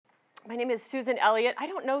My name is Susan Elliott. I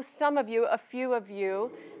don't know some of you, a few of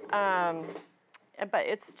you, but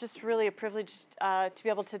it's just really a privilege to be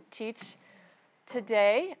able to teach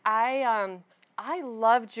today. I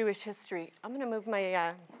love Jewish history. I'm going to move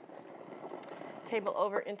my table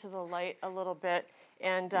over into the light a little bit,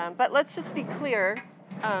 but let's just be clear.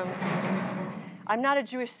 I'm not a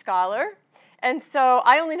Jewish scholar, and so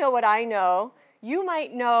I only know what I know. You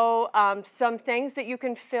might know some things that you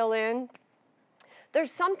can fill in. There's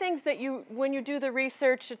some things that when you do the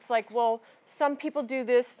research, it's like, well, some people do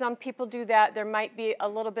this, some people do that. There might be a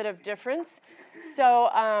little bit of difference. So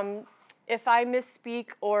if I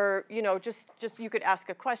misspeak or, just you could ask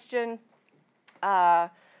a question.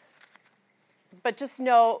 But just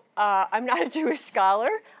know I'm not a Jewish scholar.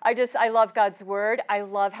 I love God's word. I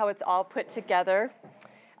love how it's all put together.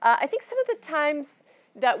 I think some of the times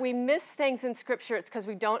that we miss things in Scripture, it's because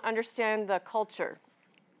we don't understand the culture.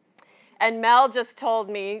 And Mel just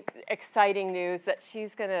told me exciting news that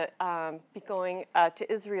she's going to be going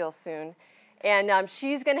to Israel soon. And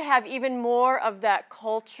she's going to have even more of that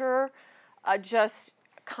culture just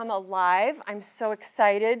come alive. I'm so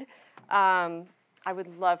excited. I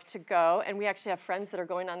would love to go. And we actually have friends that are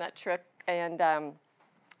going on that trip. And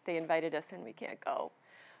they invited us and we can't go.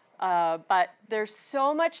 But there's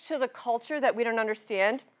so much to the culture that we don't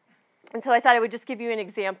understand. And so I thought I would just give you an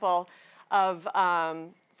example of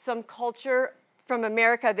some culture from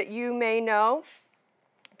America that you may know,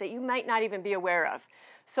 that you might not even be aware of.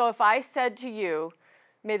 So if I said to you,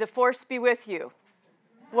 may the force be with you,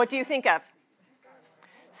 what do you think of?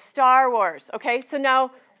 Star Wars. Okay, so now,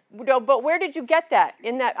 but where did you get that?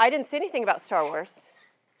 I didn't say anything about Star Wars.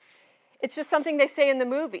 It's just something they say in the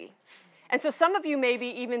movie. And so some of you may be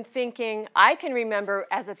even thinking, I can remember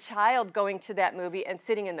as a child going to that movie and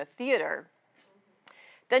sitting in the theater.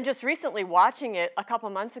 Then just recently watching it a couple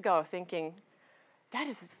months ago thinking,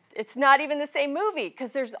 it's not even the same movie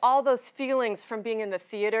because there's all those feelings from being in the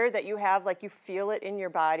theater that you have, like you feel it in your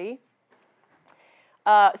body.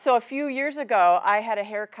 So a few years ago, I had a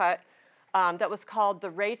haircut that was called the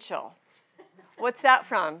Rachel. What's that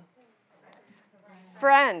from?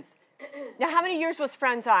 Friends. Now, how many years was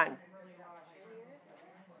Friends on?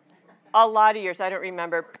 A lot of years. I don't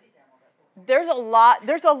remember. There's a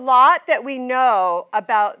lot that we know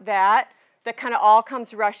about that kind of all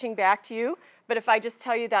comes rushing back to you. But if I just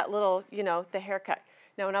tell you that little, the haircut.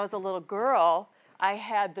 Now, when I was a little girl, I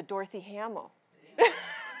had the Dorothy Hamill.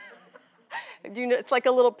 It's like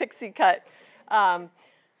a little pixie cut.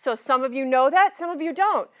 So some of you know that, some of you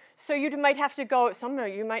don't. So you might have to go, some of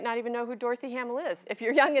you might not even know who Dorothy Hamill is. If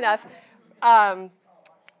you're young enough,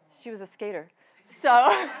 she was a skater.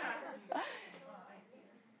 So...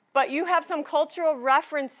 But you have some cultural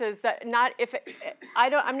references that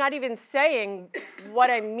I'm not even saying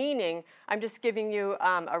what I'm meaning. I'm just giving you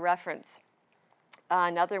a reference.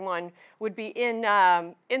 Another one would be in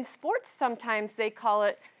sports. Sometimes they call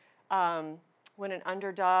it when an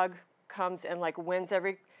underdog comes and wins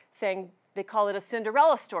everything. They call it a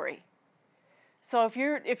Cinderella story. So if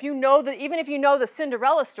you know the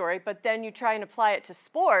Cinderella story, but then you try and apply it to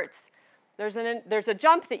sports, there's a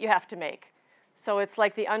jump that you have to make. So it's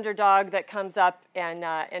like the underdog that comes up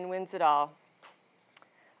and wins it all.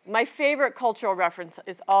 My favorite cultural reference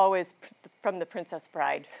is always from The Princess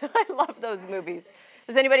Bride. I love those movies.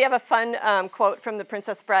 Does anybody have a fun quote from The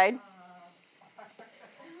Princess Bride?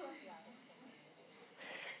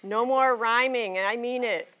 No more rhyming, and I mean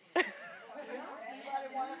it.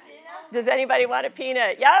 Does anybody want a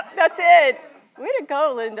peanut? Yep, that's it. Way to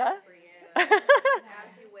go, Linda. As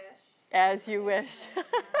you wish. As you wish.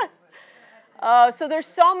 So there's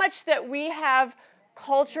so much that we have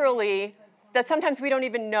culturally that sometimes we don't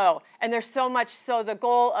even know. And there's so much, so the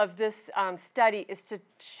goal of this study is to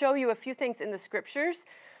show you a few things in the scriptures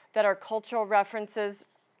that are cultural references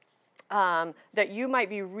that you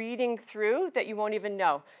might be reading through that you won't even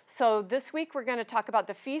know. So this week we're going to talk about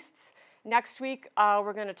the feasts. Next week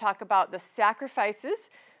we're going to talk about the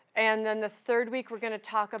sacrifices. And then the third week we're going to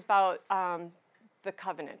talk about the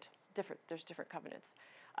covenant. There's different covenants.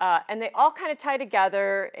 And they all kind of tie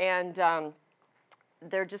together, and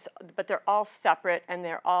but they're all separate, and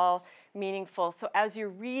they're all meaningful. So as you're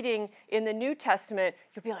reading in the New Testament,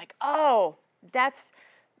 you'll be like, oh, that's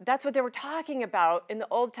what they were talking about in the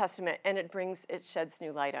Old Testament, and it sheds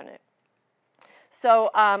new light on it. So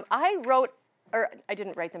I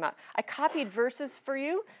didn't write them out. I copied verses for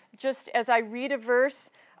you, just as I read a verse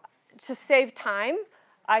to save time.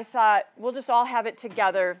 I thought we'll just all have it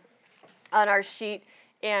together on our sheet.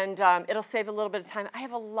 And it'll save a little bit of time. I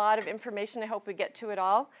have a lot of information. I hope we get to it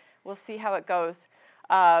all. We'll see how it goes.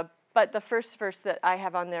 But the first verse that I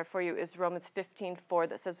have on there for you is Romans 15:4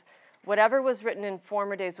 that says, Whatever was written in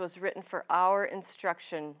former days was written for our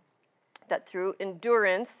instruction, that through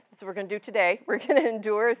endurance, that's what we're going to do today, we're going to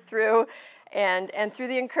endure through, and through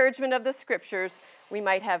the encouragement of the scriptures, we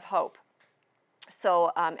might have hope.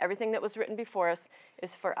 So everything that was written before us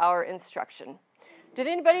is for our instruction. Did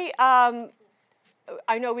anybody,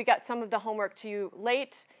 I know we got some of the homework to you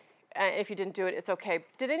late. If you didn't do it, it's okay.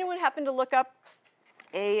 Did anyone happen to look up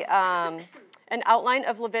an outline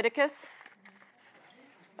of Leviticus?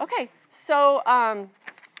 Okay, so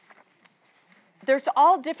there's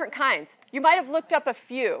all different kinds. You might have looked up a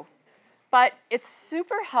few, but it's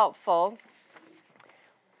super helpful.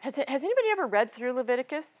 Has anybody ever read through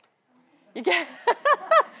Leviticus? You get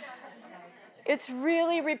It's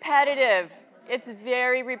really repetitive. It's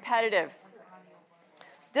very repetitive.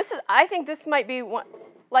 I think this might be one,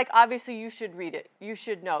 like obviously you should read it. You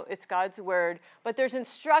should know. It's God's word. But there's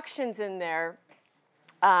instructions in there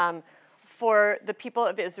for the people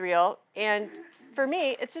of Israel. And for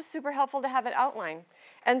me, it's just super helpful to have an outline.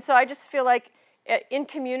 And so I just feel like in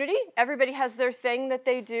community, everybody has their thing that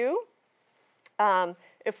they do.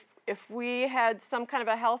 If we had some kind of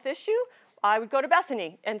a health issue, I would go to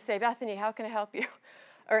Bethany and say, Bethany, how can I help you?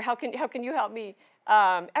 Or how can you help me?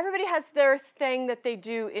 Everybody has their thing that they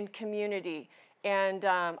do in community. And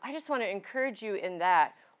I just want to encourage you in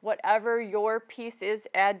that. Whatever your piece is,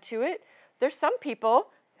 add to it. There's some people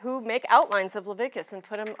who make outlines of Leviticus and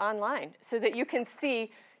put them online so that you can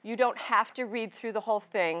see. You don't have to read through the whole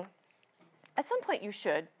thing. At some point you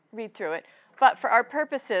should read through it. But for our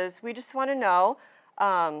purposes, we just want to know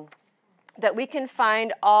that we can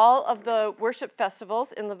find all of the worship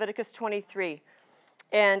festivals in Leviticus 23.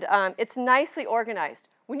 And it's nicely organized.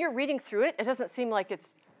 When you're reading through it, it doesn't seem like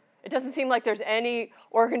there's any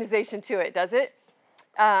organization to it, does it?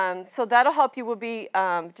 So that'll help you. We'll be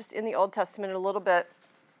just in the Old Testament a little bit.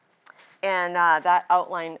 And that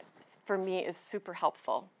outline, for me, is super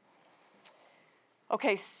helpful.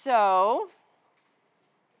 Okay, so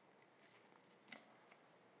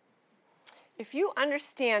if you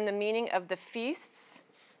understand the meaning of the feasts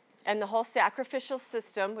and the whole sacrificial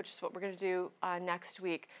system, which is what we're going to do next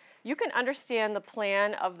week, you can understand the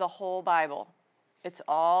plan of the whole Bible. It's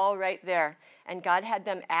all right there. And God had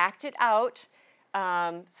them act it out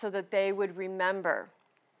so that they would remember.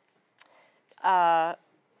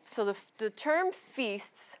 So the term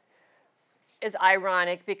feasts is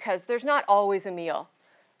ironic because there's not always a meal.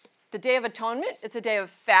 The Day of Atonement is a day of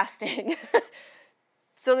fasting.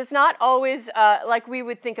 So it's not always like we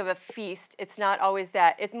would think of a feast. It's not always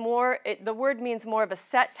that. The word means more of a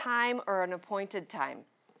set time or an appointed time.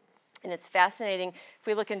 And it's fascinating. If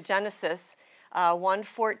we look in Genesis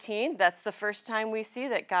 1:14, that's the first time we see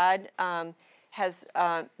that God has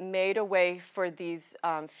made a way for these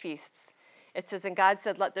feasts. It says, and God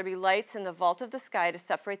said, let there be lights in the vault of the sky to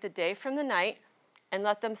separate the day from the night, and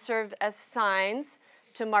let them serve as signs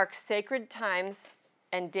to mark sacred times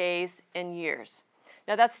and days and years.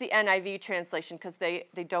 Now, that's the NIV translation because they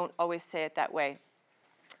don't always say it that way.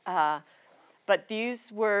 But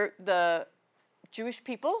these were the Jewish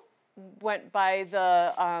people went by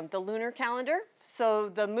the lunar calendar. So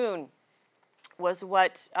the moon was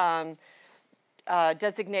what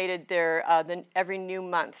designated every new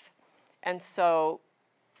month. And so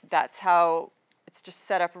that's how it's just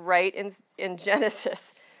set up right in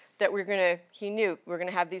Genesis that he knew we're going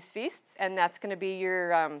to have these feasts, and that's going to be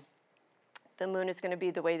the moon is going to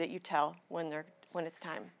be the way that you tell when it's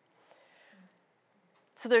time.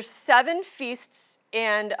 So there's 7 feasts,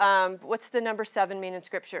 and what's the number 7 mean in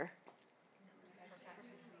Scripture?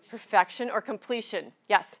 Perfection or completion,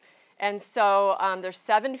 yes. And so there's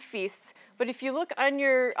 7 feasts, but if you look on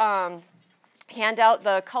your handout,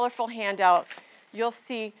 the colorful handout, you'll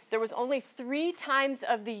see there was only 3 times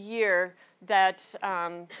of the year that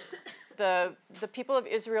the people of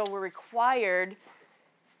Israel were required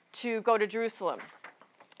to go to Jerusalem.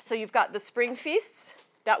 So you've got the spring feasts.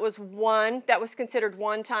 That was considered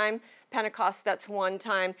one time. Pentecost, that's one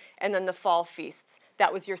time. And then the fall feasts.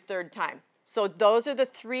 That was your 3rd time. So those are the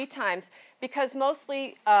 3 times. Because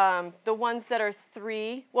mostly the ones that are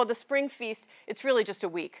 3, well, the spring feast, it's really just a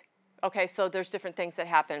week. Okay, so there's different things that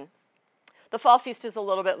happen. The fall feast is a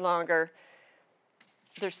little bit longer.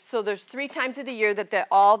 There's 3 times of the year that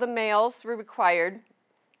all the males were required,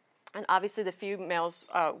 and obviously the females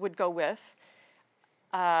would go with,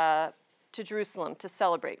 to Jerusalem to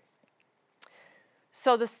celebrate.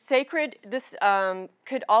 So this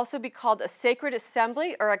could also be called a sacred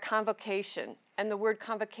assembly or a convocation. And the word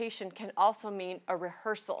convocation can also mean a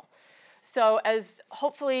rehearsal. So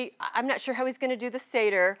hopefully, I'm not sure how he's going to do the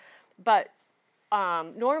Seder, but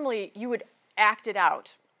normally you would act it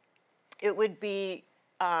out. It would be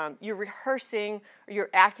you're rehearsing or you're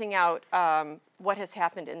acting out what has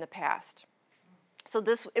happened in the past. So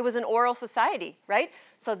it was an oral society, right?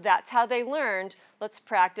 So that's how they learned. Let's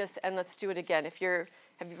practice and let's do it again. If you've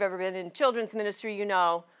ever been in children's ministry, you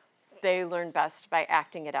know they learn best by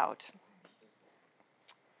acting it out.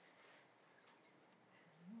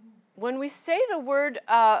 When we say the word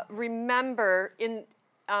remember in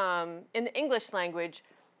the English language,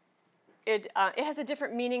 it has a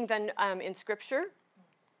different meaning than in Scripture.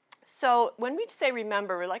 So when we say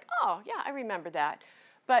remember, we're like, oh, yeah, I remember that.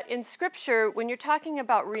 But in Scripture, when you're talking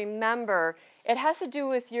about remember, it has to do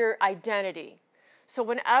with your identity. So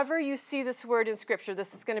whenever you see this word in Scripture,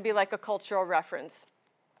 this is going to be like a cultural reference.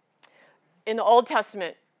 In the Old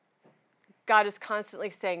Testament, God is constantly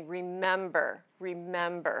saying, remember,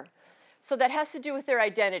 remember. So that has to do with their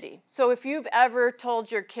identity. So if you've ever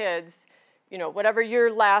told your kids, whatever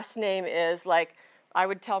your last name is, like I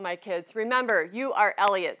would tell my kids, remember, you are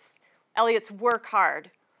Elliott's. Elliott's work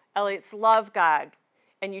hard. Elliott's love God.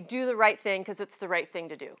 And you do the right thing because it's the right thing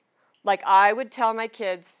to do. Like I would tell my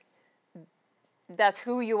kids, that's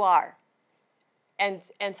who you are. And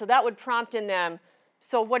so that would prompt in them,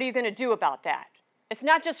 so what are you going to do about that? It's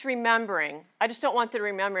not just remembering. I just don't want them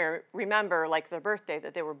to remember like the birthday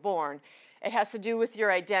that they were born. It has to do with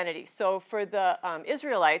your identity. So for the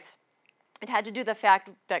Israelites, it had to do the fact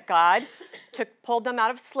that God pulled them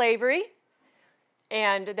out of slavery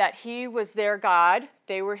and that he was their God.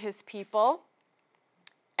 They were his people.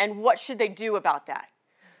 And what should they do about that?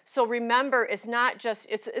 So remember is not just,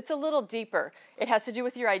 it's a little deeper. It has to do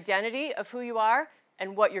with your identity of who you are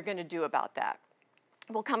and what you're going to do about that.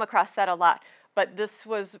 We'll come across that a lot. But this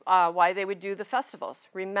was why they would do the festivals.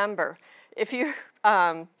 Remember. One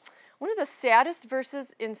of the saddest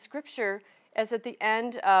verses in Scripture is at the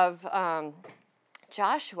end of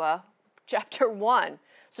Joshua, chapter 1.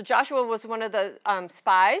 So Joshua was one of the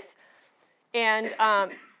spies. And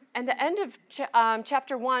the end of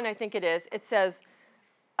chapter 1, I think it is, it says,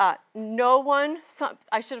 no one,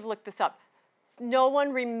 I should have looked this up, no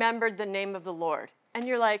one remembered the name of the Lord. And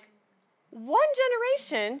you're like, one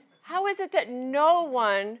generation? How is it that no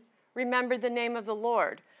one remembered the name of the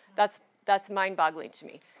Lord? That's mind-boggling to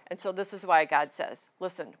me. And so this is why God says,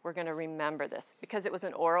 listen, we're going to remember this. Because it was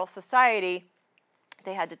an oral society,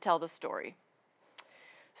 they had to tell the story.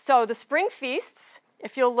 So the spring feasts,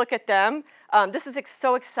 if you'll look at them, this is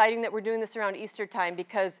so exciting that we're doing this around Easter time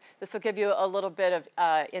because this will give you a little bit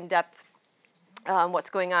of in-depth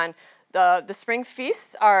what's going on. The spring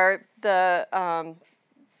feasts are the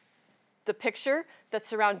picture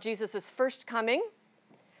that's around Jesus' first coming,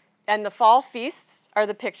 and the fall feasts are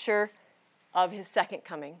the picture of his second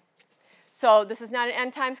coming. So this is not an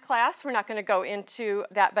end times class. We're not going to go into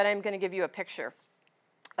that, but I'm going to give you a picture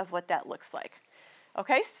of what that looks like.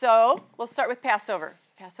 Okay, so we'll start with Passover.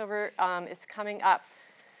 Passover is coming up.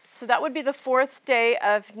 So that would be the 4th day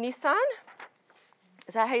of Nisan.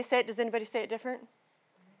 Is that how you say it? Does anybody say it different?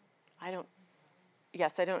 I don't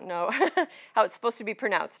know how it's supposed to be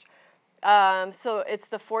pronounced. So it's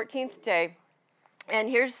the 14th day. And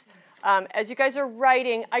here's, as you guys are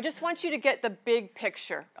writing, I just want you to get the big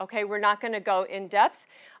picture, okay? We're not going to go in depth.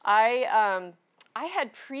 I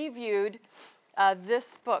had previewed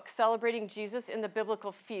this book, Celebrating Jesus in the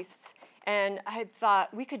Biblical Feasts, and I had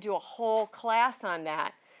thought we could do a whole class on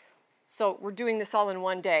that. So we're doing this all in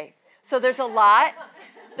one day. So there's a lot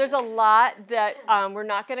that we're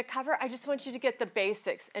not going to cover. I just want you to get the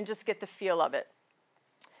basics and just get the feel of it.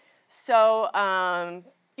 So,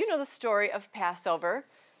 you know the story of Passover.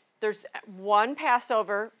 There's one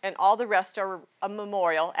Passover, and all the rest are a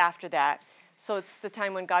memorial after that. So it's the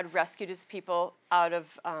time when God rescued his people out of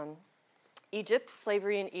Egypt,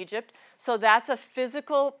 slavery in Egypt. So that's a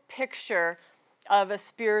physical picture of a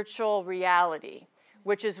spiritual reality,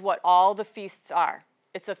 which is what all the feasts are.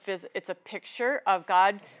 It's a picture of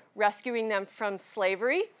God rescuing them from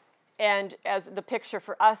slavery, and as the picture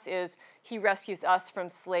for us is he rescues us from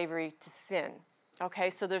slavery to sin. Okay,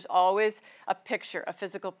 so there's always a picture, a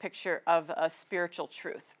physical picture of a spiritual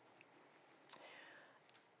truth.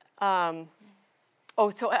 So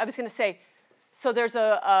I was going to say, so there's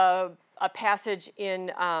a passage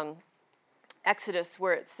in Exodus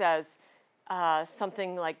where it says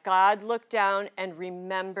something like, God looked down and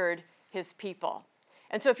remembered his people.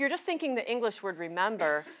 And so if you're just thinking the English word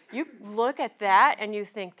remember, you look at that and you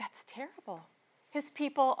think, that's terrible. His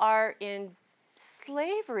people are in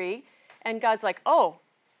slavery, and God's like, oh,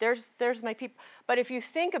 there's my people. But if you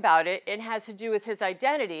think about it, it has to do with his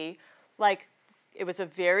identity. Like, it was a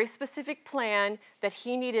very specific plan that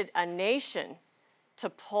he needed a nation to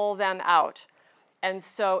pull them out. And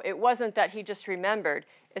so it wasn't that he just remembered.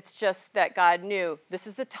 It's just that God knew this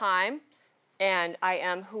is the time, and I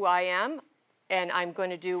am who I am, and I'm going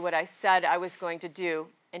to do what I said I was going to do.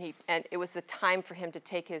 And it was the time for him to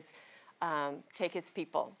take his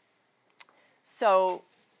people. So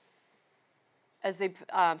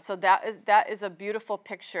that is a beautiful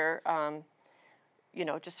picture,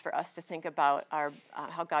 just for us to think about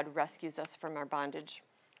how God rescues us from our bondage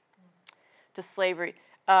to slavery.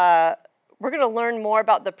 We're going to learn more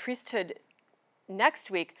about the priesthood next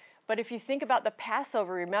week. But if you think about the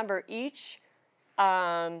Passover, remember each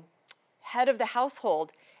head of the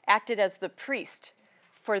household acted as the priest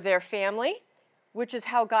for their family, which is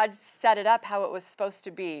how God set it up, how it was supposed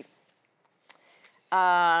to be.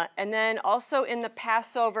 And then also in the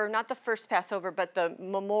Passover, not the first Passover, but the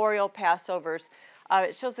memorial Passovers,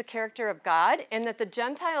 it shows the character of God and that the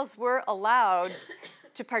Gentiles were allowed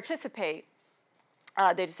to participate.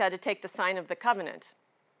 They just had to take the sign of the covenant,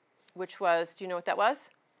 which was, do you know what that was?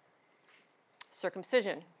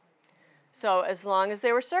 Circumcision. So as long as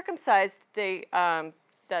they were circumcised, that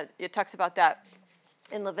it talks about that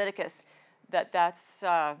in Leviticus, that's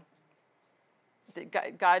God.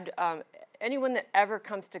 Anyone that ever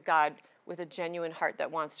comes to God with a genuine heart that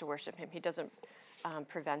wants to worship him, he doesn't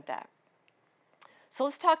prevent that. So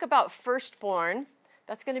let's talk about firstborn.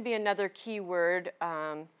 That's going to be another key word,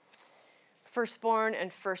 firstborn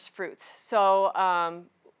and first fruits. So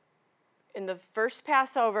in the first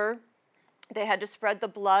Passover, they had to spread the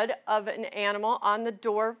blood of an animal on the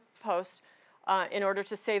doorpost in order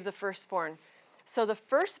to save the firstborn. So the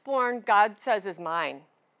firstborn, God says, is mine.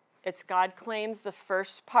 It's God claims the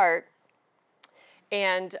first part.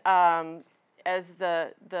 And as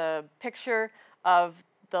the picture of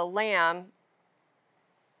the lamb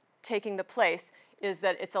taking the place is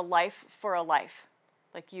that it's a life for a life.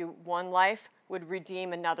 Like one life would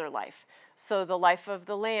redeem another life. So the life of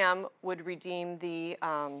the lamb would redeem the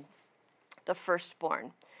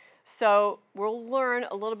firstborn. So we'll learn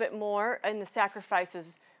a little bit more in the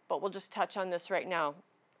sacrifices, but we'll just touch on this right now.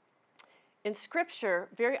 In Scripture,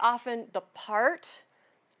 very often the part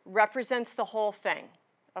represents the whole thing,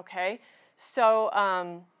 okay? So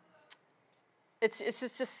it's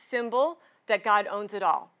just a symbol that God owns it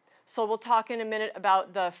all. So we'll talk in a minute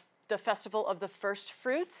about the festival of the first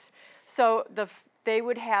fruits. So they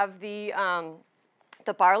would have the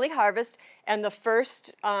barley harvest and the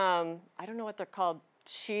first, I don't know what they're called,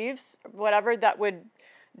 sheaves, whatever, that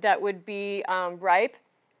would be ripe.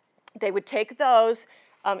 They would take those,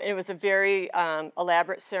 and it was a very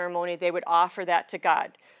elaborate ceremony. They would offer that to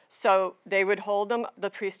God. So they would hold them, the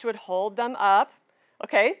priest would hold them up.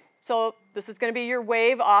 Okay, so this is going to be your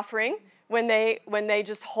wave offering when they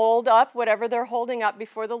just hold up whatever they're holding up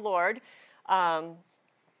before the Lord. That's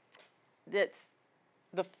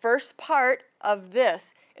the first part of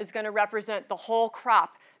this is going to represent the whole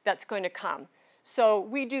crop that's going to come. So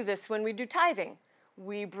we do this when we do tithing.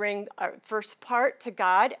 We bring our first part to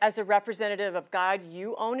God as a representative of God.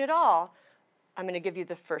 You own it all. I'm going to give you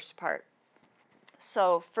the first part.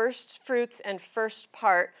 So first fruits and first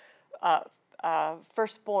part,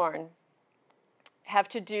 firstborn, have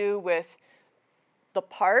to do with the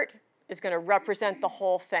part is going to represent the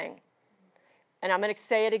whole thing. And I'm going to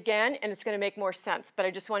say it again, and it's going to make more sense. But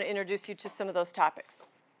I just want to introduce you to some of those topics.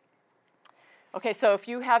 Okay, so if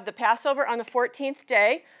you have the Passover on the 14th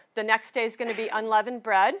day, the next day is going to be unleavened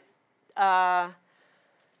bread.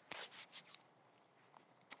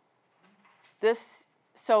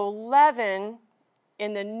 So leaven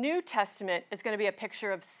in the New Testament is going to be a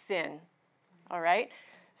picture of sin. All right?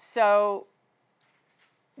 So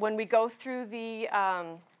when we go through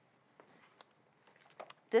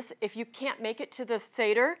if you can't make it to the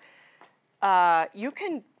Seder, you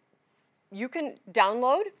can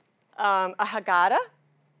download a Haggadah,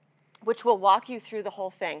 which will walk you through the whole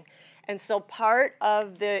thing. And so part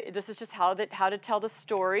of this is just how to tell the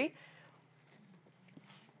story.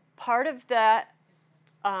 Part of that,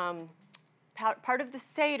 part of the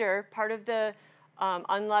Seder, part of the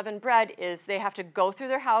unleavened bread is they have to go through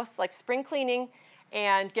their house, like spring cleaning,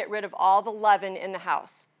 and get rid of all the leaven in the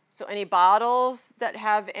house. So any bottles that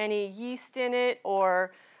have any yeast in it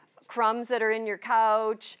or crumbs that are in your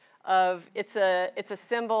couch, it's a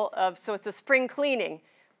symbol of, so it's a spring cleaning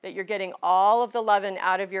that you're getting all of the leaven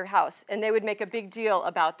out of your house. And they would make a big deal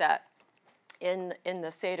about that in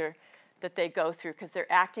the Seder that they go through because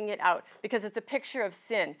they're acting it out, because it's a picture of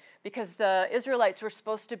sin, because the Israelites were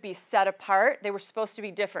supposed to be set apart. They were supposed to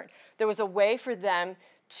be different. There was a way for them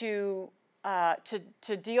to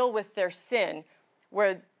deal with their sin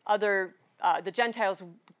where the Gentiles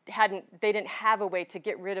didn't have a way to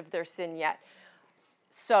get rid of their sin yet.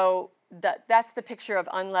 So that's the picture of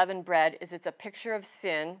unleavened bread, is it's a picture of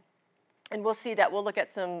sin. And we'll see that. We'll look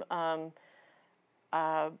at some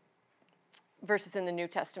verses in the New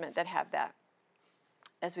Testament that have that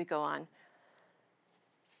as we go on.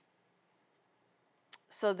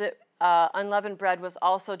 So the unleavened bread was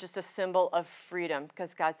also just a symbol of freedom,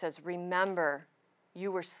 because God says, remember,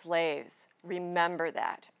 you were slaves. Remember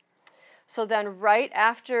that. So then right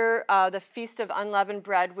after the Feast of Unleavened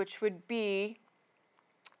Bread, which would be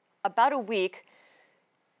about a week,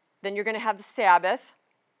 then you're going to have the Sabbath,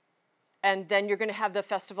 and then you're going to have the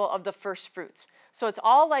Festival of the First Fruits. So it's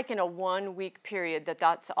all like in a 1 week period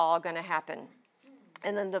that's all going to happen.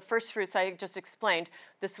 And then the first fruits I just explained,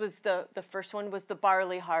 this was the first one was the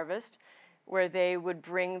barley harvest, where they would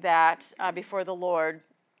bring that before the Lord,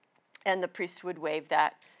 and the priest would wave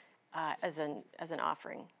that as an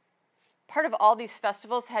offering. Part of all these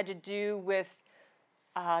festivals had to do with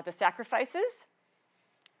the sacrifices.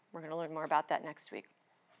 We're going to learn more about that next week.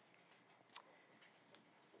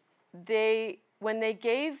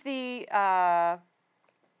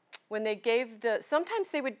 Sometimes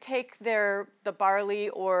they would take the barley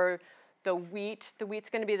or the wheat. The wheat's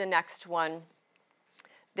going to be the next one.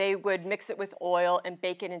 They would mix it with oil and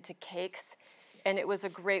bake it into cakes, and it was a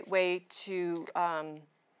great way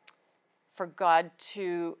for God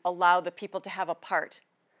to allow the people to have a part.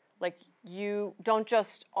 Like, you don't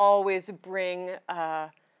just always bring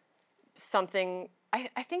something.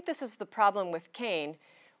 I think this is the problem with Cain.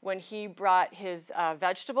 When he brought his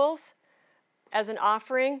vegetables as an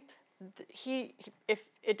offering, if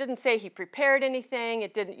it didn't say he prepared anything,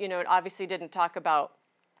 it didn't, it obviously didn't talk about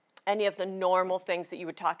any of the normal things that you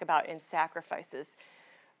would talk about in sacrifices.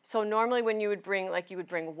 So normally when you would bring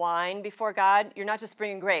wine before God, you're not just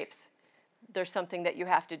bringing grapes. There's something that you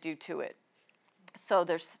have to do to it. So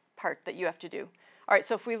there's part that you have to do. All right,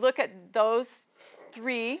 so if we look at those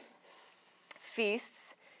 3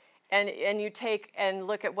 feasts, and you take and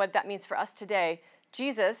look at what that means for us today,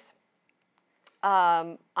 Jesus,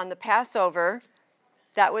 on the Passover,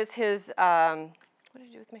 that was his, what did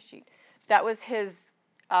I do with my sheet? That was his,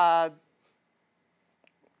 the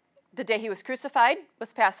day he was crucified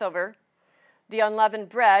was Passover. The unleavened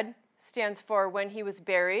bread stands for when he was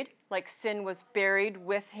buried, like sin was buried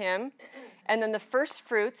with him. And then the first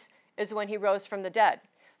fruits is when he rose from the dead.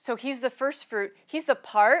 So he's the first fruit. He's the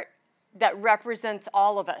part that represents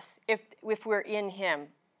all of us if we're in him,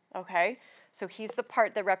 okay? So he's the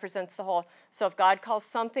part that represents the whole. So if God calls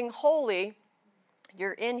something holy,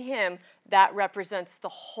 you're in him, that represents the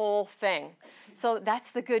whole thing. So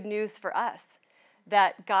that's the good news for us,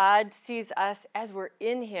 that God sees us as we're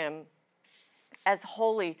in him as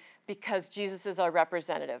holy because Jesus is our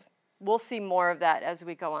representative. We'll see more of that as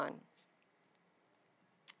we go on.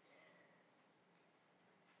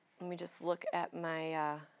 Let me just look at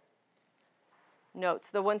my notes.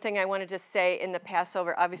 The one thing I wanted to say in the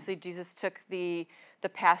Passover, obviously Jesus took the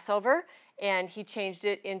Passover and he changed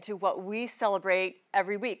it into what we celebrate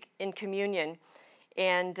every week in communion.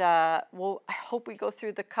 And I hope we go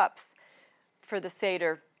through the cups for the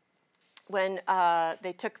Seder. When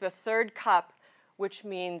they took the third cup, which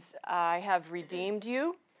means I have redeemed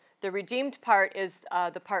you. The redeemed part is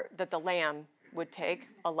the part that the lamb would take,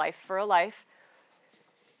 a life for a life.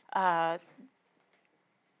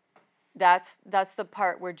 That's the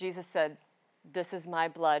part where Jesus said, "This is my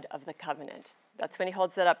blood of the covenant." That's when he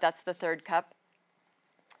holds that up. That's the third cup.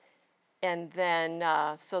 And then,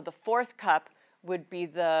 so the fourth cup would be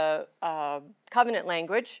the covenant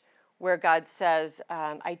language, where God says,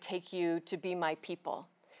 "I take you to be my people."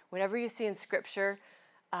 Whenever you see in Scripture,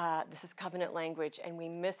 this is covenant language, and we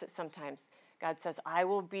miss it sometimes. God says, "I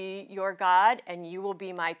will be your God, and you will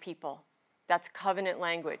be my people." That's covenant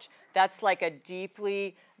language. That's like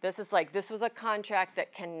this was a contract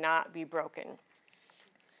that cannot be broken.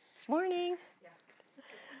 Morning. Yeah.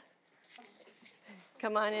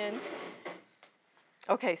 Come on in.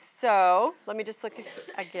 Okay, so let me just look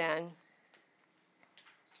again.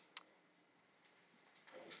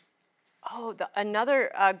 Oh,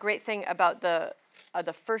 another great thing about the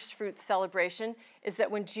first fruits celebration is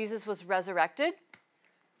that when Jesus was resurrected,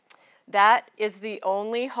 that is the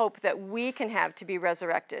only hope that we can have to be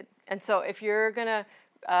resurrected. And so if you're going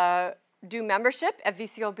to do membership at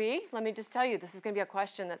VCOB, let me just tell you, this is going to be a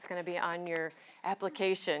question that's going to be on your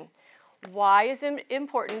application. Why is it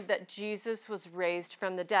important that Jesus was raised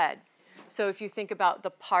from the dead? So if you think about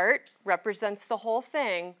the part represents the whole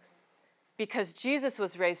thing, because Jesus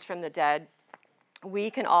was raised from the dead,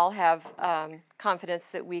 we can all have confidence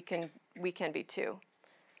that we can be too.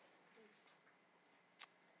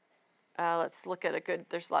 Let's look at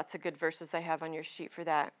there's lots of good verses I have on your sheet for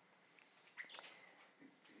that.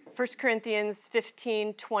 1 Corinthians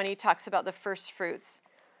 15:20 talks about the first fruits.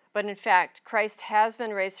 But in fact, Christ has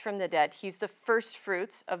been raised from the dead. He's the first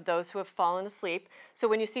fruits of those who have fallen asleep. So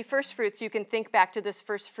when you see first fruits, you can think back to this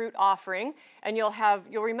first fruit offering, and you'll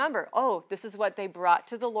remember, oh, this is what they brought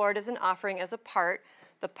to the Lord as an offering, as a part.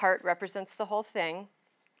 The part represents the whole thing.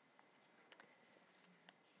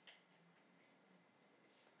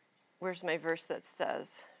 Where's my verse that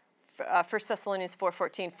says? 1 Thessalonians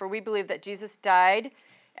 4:14. For we believe that Jesus died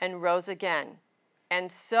and rose again. And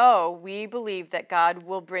so we believe that God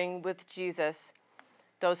will bring with Jesus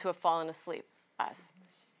those who have fallen asleep, us.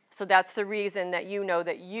 So that's the reason that you know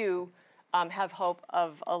that you have hope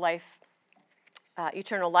of a life,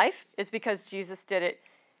 eternal life, is because Jesus did it,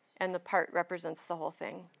 and the part represents the whole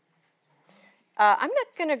thing. I'm not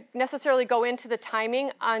going to necessarily go into the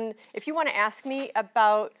timing on, if you want to ask me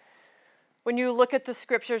about when you look at the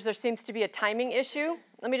scriptures, there seems to be a timing issue.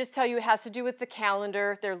 Let me just tell you, it has to do with the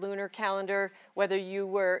calendar, their lunar calendar, whether you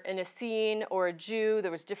were an Essene or a Jew. There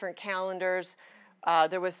was different calendars.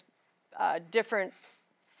 There was different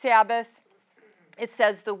Sabbath. It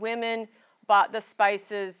says the women bought the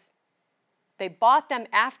spices. They bought them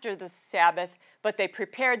after the Sabbath, but they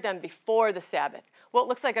prepared them before the Sabbath. Well, it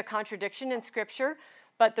looks like a contradiction in Scripture,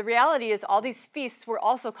 but the reality is all these feasts were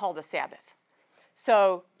also called a Sabbath.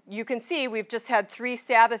 So you can see we've just had 3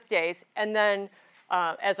 Sabbath days, and then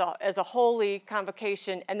as a holy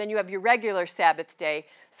convocation, and then you have your regular Sabbath day.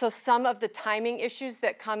 So some of the timing issues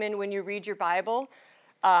that come in when you read your Bible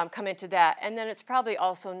come into that. And then it's probably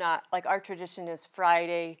also not, like our tradition is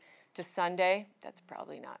Friday to Sunday. That's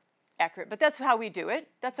probably not accurate, but that's how we do it.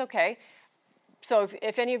 That's okay. So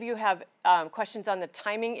if any of you have questions on the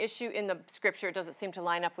timing issue in the Scripture, it doesn't seem to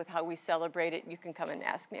line up with how we celebrate it, you can come and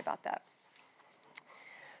ask me about that.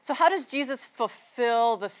 So how does Jesus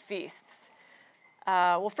fulfill the feasts?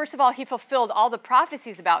 Well, first of all, he fulfilled all the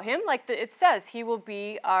prophecies about him. Like it says, he will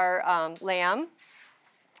be our lamb.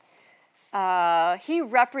 He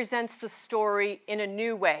represents the story in a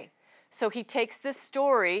new way. So he takes this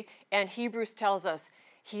story, and Hebrews tells us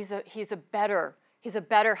he's a better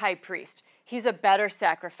high priest. He's a better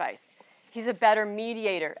sacrifice. He's a better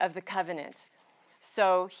mediator of the covenant.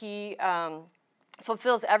 So he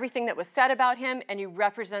fulfills everything that was said about him, and he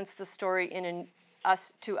represents the story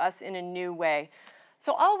to us in a new way.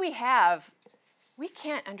 So all we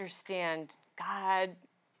can't understand God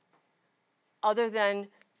other than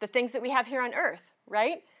the things that we have here on earth,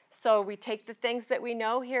 right? So we take the things that we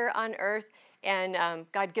know here on earth, and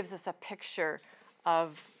God gives us a picture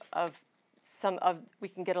of we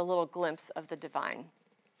can get a little glimpse of the divine.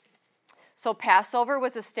 So Passover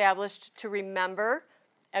was established to remember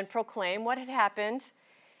and proclaim what had happened.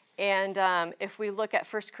 And if we look at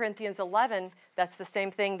 1 Corinthians 11, that's the same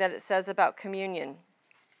thing that it says about communion.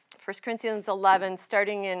 1 Corinthians 11,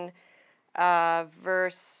 starting in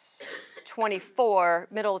verse 24,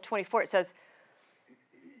 middle of 24, it says,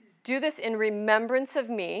 "Do this in remembrance of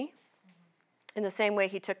me. In the same way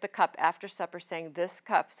he took the cup after supper, saying, 'This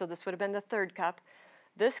cup,'" so this would have been the third cup,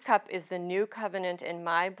 "'this cup is the new covenant in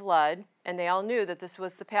my blood.'" And they all knew that this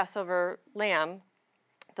was the Passover lamb,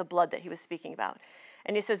 the blood that he was speaking about.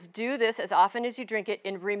 And he says, "Do this as often as you drink it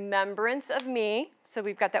in remembrance of me." So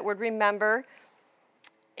we've got that word remember.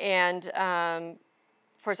 And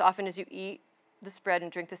 "for as often as you eat this bread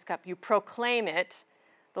and drink this cup, you proclaim it,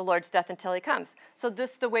 the Lord's death until he comes." So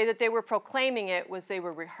the way that they were proclaiming it was they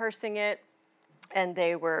were rehearsing it, and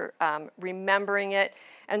they were remembering it.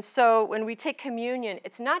 And so when we take communion,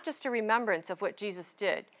 it's not just a remembrance of what Jesus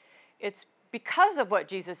did. It's because of what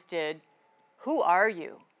Jesus did, who are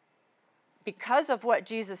you? Because of what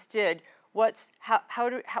Jesus did, what's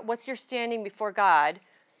your standing before God,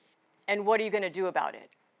 and what are you going to do about it?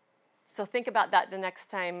 So think about that the next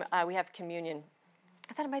time we have communion.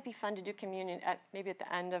 I thought it might be fun to do communion maybe at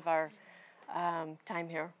the end of our time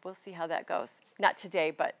here. We'll see how that goes. Not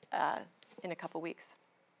today, but in a couple weeks.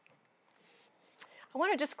 I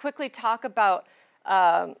want to just quickly talk about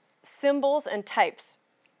symbols and types.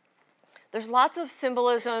 There's lots of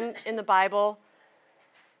symbolism in the Bible,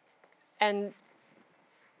 and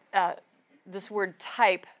this word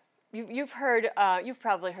type, you've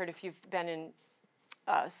probably heard if you've been in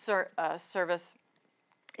service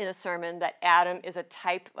in a sermon that Adam is a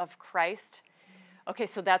type of Christ. Okay,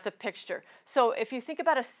 so that's a picture. So if you think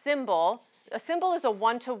about a symbol is a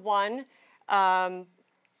one-to-one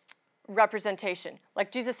representation.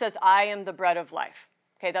 Like Jesus says, "I am the bread of life."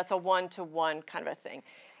 Okay, that's a one-to-one kind of a thing.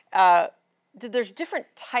 There's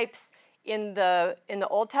different types in the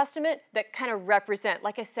Old Testament that kind of represent.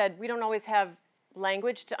 Like I said, we don't always have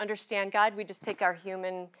language to understand God. We just take our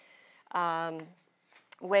human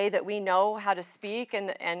way that we know how to speak and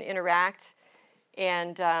interact.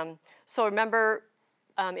 And so remember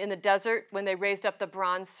in the desert when they raised up the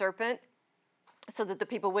bronze serpent so that the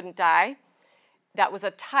people wouldn't die, that was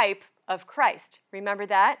a type of Christ. Remember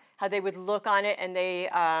that? How they would look on it and they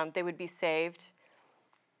would be saved.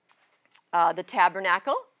 The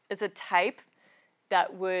tabernacle is a type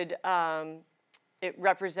that would, it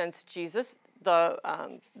represents Jesus, the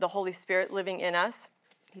Holy Spirit living in us.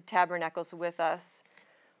 He tabernacles with us.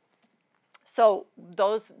 So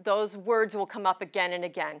those words will come up again and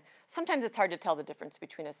again. Sometimes it's hard to tell the difference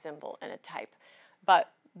between a symbol and a type,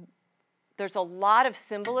 but there's a lot of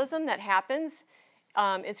symbolism that happens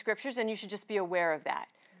in scriptures, and you should just be aware of that.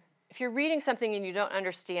 If you're reading something and you don't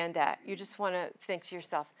understand that, you just want to think to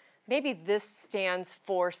yourself, maybe this stands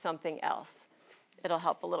for something else. It'll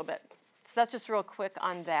help a little bit. So that's just real quick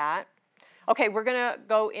on that. Okay, we're going to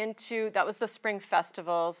go into, that was the spring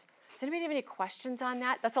festivals. Does anybody have any questions on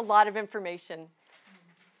that? That's a lot of information.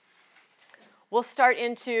 We'll start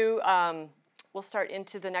into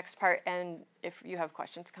the next part, and if you have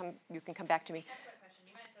questions, you can come back to me. I have a quick question.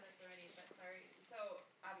 You might have said this already, but sorry. So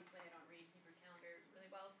obviously I don't read Hebrew calendar really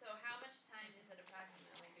well. So how much time is it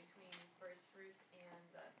approximately between first fruits and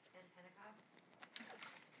Pentecost?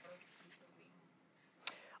 Or Feast of Weeks?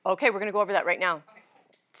 Okay, we're going to go over that right now. Okay.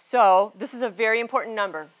 So this is a very important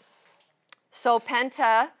number. So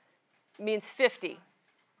penta means 50.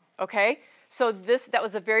 Okay? So that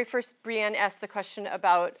was the very first Brienne asked the question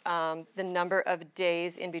about the number of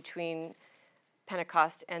days in between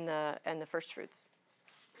Pentecost and the first fruits.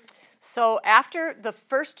 So after the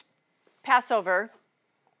first Passover,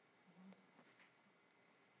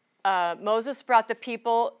 Moses brought the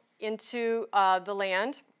people into the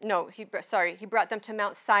land. No, he brought them to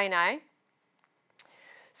Mount Sinai.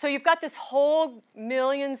 So you've got this whole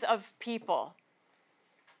millions of people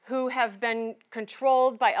who have been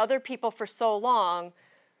controlled by other people for so long.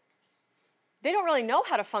 They don't really know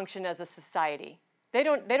how to function as a society. They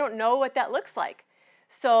don't know what that looks like.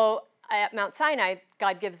 So at Mount Sinai,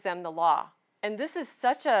 God gives them the law. And this is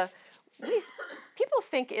such people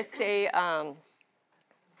think it's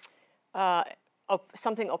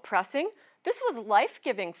something oppressing. This was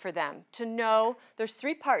life-giving for them to know there's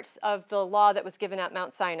 3 parts of the law that was given at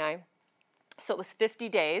Mount Sinai. So it was 50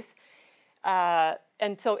 days.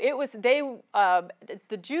 And so it was,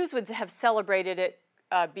 the Jews would have celebrated it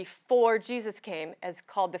before Jesus came as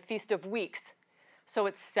called the Feast of Weeks. So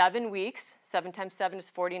it's 7 weeks. 7 times 7 is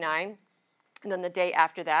 49. And then the day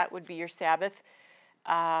after that would be your Sabbath.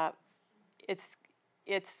 So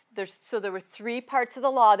there were 3 parts of the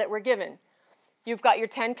law that were given. You've got your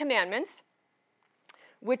 10 Commandments,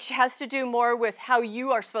 which has to do more with how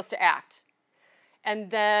you are supposed to act.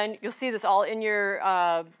 And then you'll see this all in your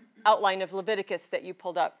outline of Leviticus that you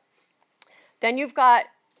pulled up. Then you've got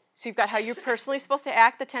how you're personally supposed to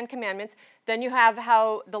act, the 10 Commandments. Then you have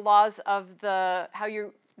how the laws of the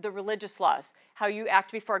religious laws, how you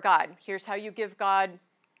act before God. Here's how you give God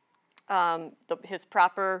his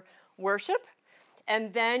proper worship.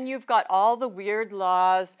 And then you've got all the weird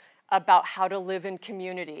laws about how to live in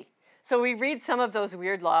community. So we read some of those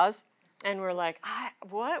weird laws, and we're like,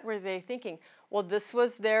 what were they thinking? Well, this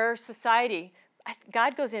was their society.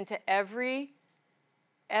 God goes into every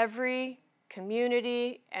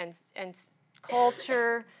community and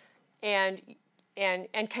culture and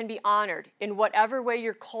can be honored in whatever way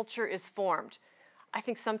your culture is formed. I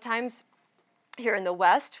think sometimes here in the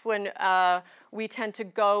West, when we tend to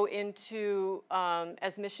go into,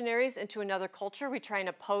 as missionaries, into another culture, we try and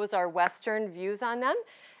oppose our Western views on them,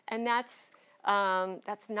 and that's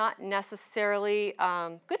not necessarily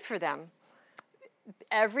good for them.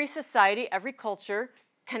 Every society, every culture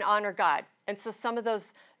can honor God. And so some of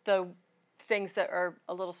the things that are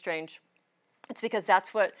a little strange, it's because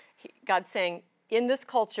that's what God's saying. In this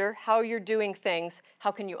culture, how you're doing things,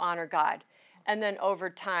 how can you honor God? And then over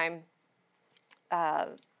time,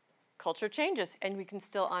 culture changes, and we can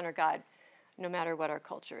still honor God no matter what our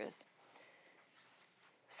culture is.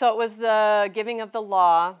 So it was the giving of the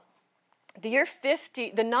law. The year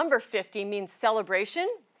 50, the number 50 means celebration.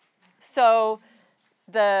 So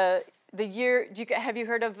the year, have you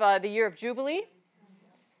heard of the year of Jubilee?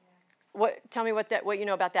 Tell me what you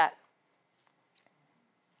know about that.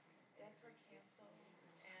 Debts were canceled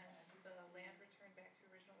and the land returned back to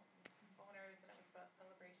original owners, and it was about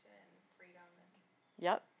celebration and freedom.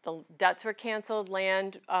 Yep, the debts were canceled.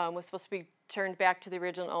 Land was supposed to be turned back to the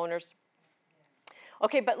original owners.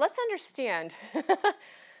 Okay, but let's understand.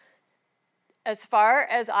 As far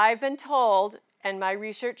as I've been told, and my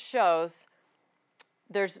research shows,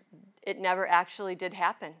 it never actually did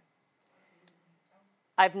happen.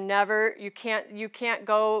 You can't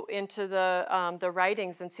go into the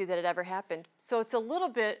writings and see that it ever happened. So it's a little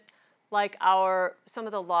bit like some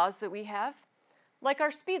of the laws that we have, like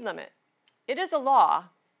our speed limit. It is a law,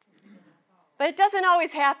 but it doesn't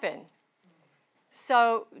always happen.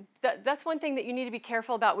 So that's one thing that you need to be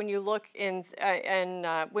careful about when you look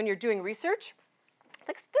when you're doing research.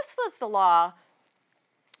 Like, this was the law.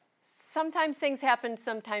 Sometimes things happened,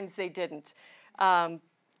 sometimes they didn't.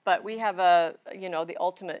 But we have the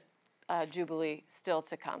ultimate Jubilee still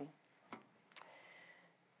to come.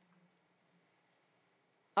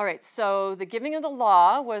 All right, so the giving of the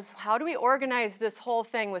law was, how do we organize this whole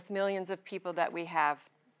thing with millions of people that we have?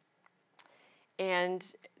 And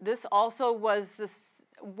this also was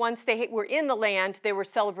once they were in the land, they were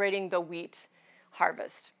celebrating the wheat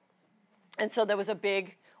harvest. And so there was a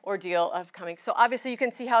big ordeal of coming. So obviously you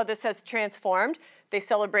can see how this has transformed. They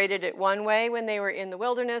celebrated it one way when they were in the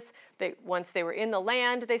wilderness. Once they were in the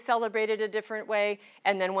land, they celebrated a different way.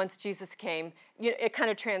 And then once Jesus came, it kind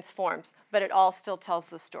of transforms. But it all still tells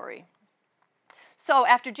the story. So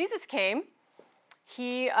after Jesus came,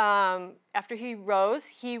 after he rose,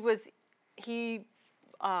 he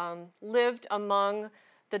lived among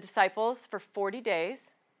the disciples for 40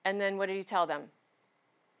 days. And then what did he tell them?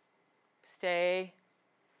 Stay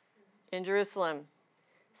in Jerusalem.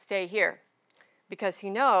 Stay here. Because he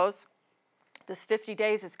knows this 50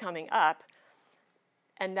 days is coming up,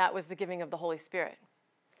 and that was the giving of the Holy Spirit.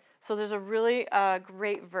 So there's a really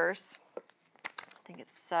great verse. I think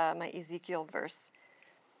it's my Ezekiel verse.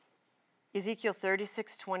 Ezekiel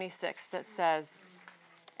 36:26 that says,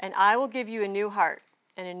 "And I will give you a new heart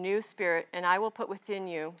and a new spirit, and I will put within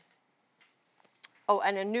you. Oh,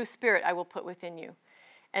 and a new spirit I will put within you.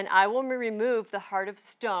 And I will remove the heart of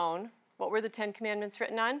stone." What were the 10 Commandments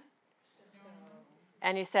written on? Stone.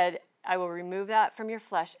 And he said, "I will remove that from your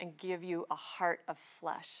flesh and give you a heart of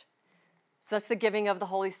flesh." So that's the giving of the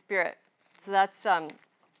Holy Spirit. So that's in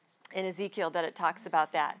Ezekiel that it talks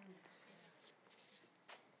about that.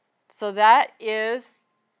 So that is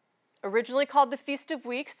originally called the Feast of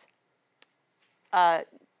Weeks.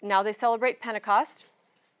 Now they celebrate Pentecost.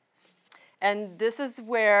 And this is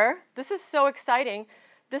so exciting.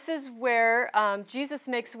 This is where Jesus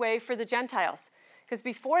makes way for the Gentiles. Because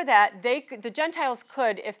before that, the Gentiles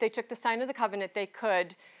could, if they took the sign of the covenant, they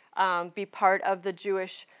could be part of the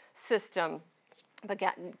Jewish system. But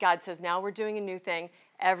God says, now we're doing a new thing.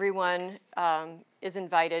 Everyone is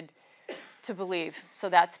invited to believe. So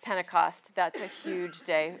that's Pentecost. That's a huge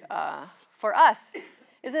day for us.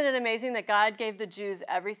 Isn't it amazing that God gave the Jews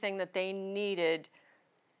everything that they needed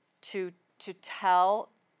to tell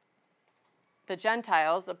the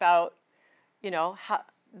Gentiles about, how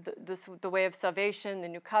the way of salvation, the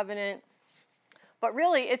new covenant. But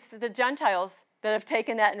really, it's the Gentiles that have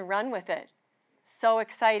taken that and run with it. So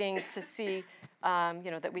exciting to see,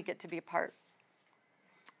 that we get to be a part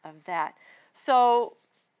of that. So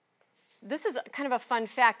this is kind of a fun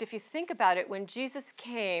fact. If you think about it, when Jesus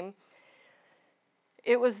came,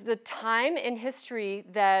 it was the time in history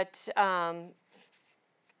that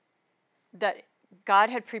God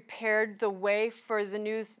had prepared the way for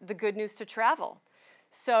the good news to travel.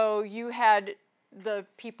 So you had the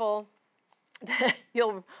people,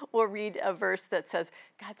 we'll read a verse that says,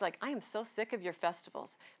 God's like, I am so sick of your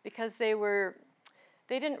festivals, because they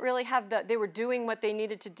didn't really have they were doing what they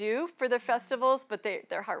needed to do for their festivals, but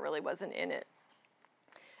their heart really wasn't in it.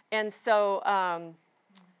 And so I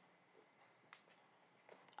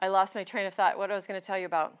lost my train of thought, what I was going to tell you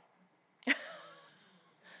about.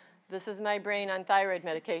 This is my brain on thyroid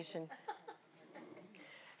medication.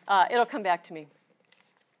 It'll come back to me.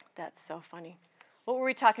 That's so funny. What were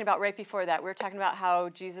we talking about right before that? We were talking about how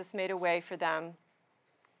Jesus made a way for them.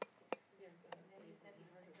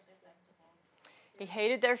 He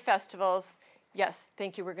hated their festivals. Yes,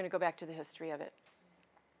 thank you. We're going to go back to the history of it.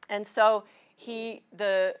 And so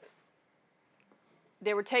they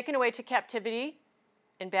were taken away to captivity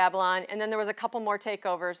in Babylon, and then there was a couple more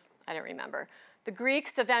takeovers. I don't remember. The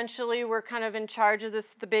Greeks eventually were kind of in charge of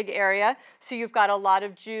the big area. So you've got a lot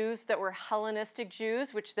of Jews that were Hellenistic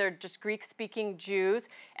Jews, which they're just Greek-speaking Jews.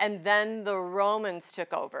 And then the Romans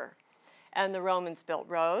took over. And the Romans built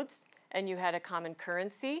roads, and you had a common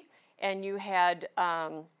currency, and you had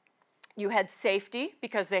safety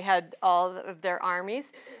because they had all of their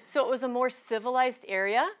armies. So it was a more civilized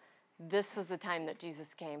area. This was the time that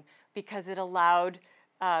Jesus came, because it allowed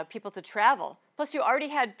people to travel. Plus, you already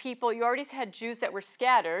had Jews that were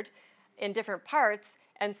scattered in different parts,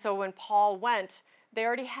 and so when Paul went, they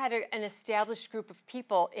already had an established group of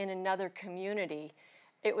people in another community.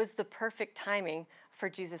 It was the perfect timing for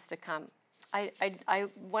Jesus to come.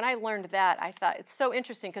 When I learned that, I thought it's so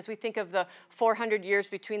interesting because we think of the 400 years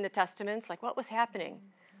between the testaments, like what was happening?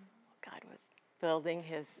 God was building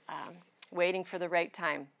his, waiting for the right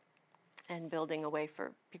time and building a way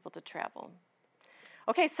for people to travel.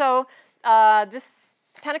 Okay, so this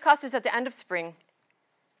Pentecost is at the end of spring.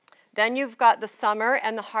 Then you've got the summer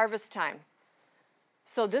and the harvest time.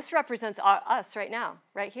 So this represents us right now,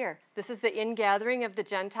 right here. This is the ingathering of the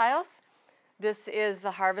Gentiles. This is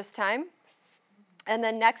the harvest time. And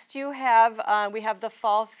then next we have the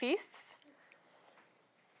fall feasts.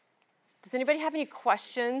 Does anybody have any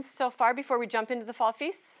questions so far before we jump into the fall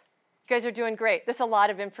feasts? You guys are doing great. This is a lot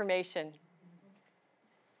of information.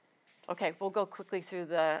 Okay, we'll go quickly through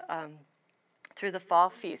the fall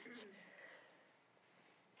feasts.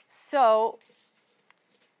 So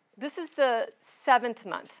this is the 7th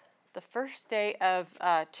month. The first day of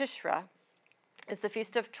Tishra is the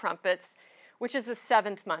Feast of Trumpets, which is the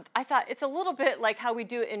 7th month. I thought it's a little bit like how we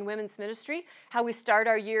do it in women's ministry, how we start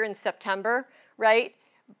our year in September, right?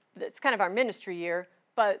 It's kind of our ministry year,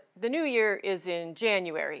 but the new year is in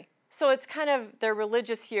January. So it's kind of their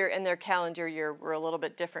religious year and their calendar year were a little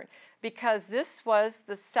bit different because this was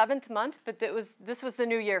the 7th month, but this was the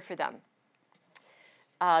new year for them.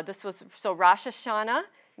 So Rosh Hashanah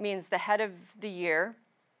means the head of the year.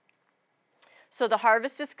 So the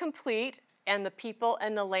harvest is complete, and the people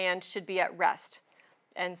and the land should be at rest.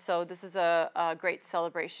 And so this is a great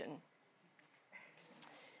celebration.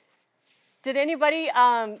 Did anybody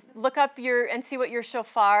look up and see what your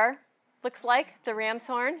shofar looks like, the ram's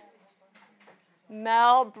horn?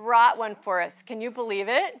 Mel brought one for us. Can you believe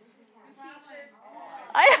it?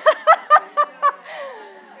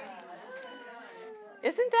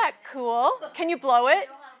 Isn't that cool? Can you blow it?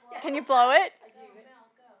 Can you blow it?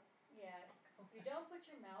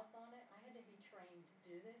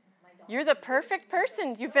 You're the perfect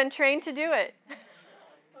person. You've been trained to do it. I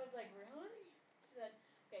was like, really? She said,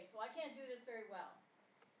 okay, so I can't do this very well.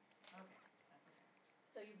 Okay, that's okay.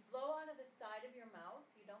 So you blow out of the side of your mouth.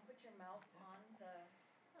 You don't put your mouth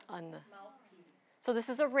on the mouthpiece. So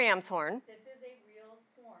this is a ram's horn. This is a real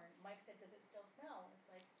horn. Mike said, does it still smell?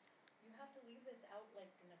 It's like, you have to leave this out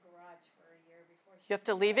like in a garage for a year before You have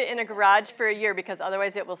to leave it in a garage for a year because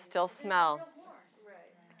otherwise it will still smell.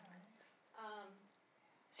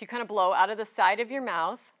 So you kind of blow out of the side of your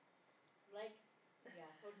mouth.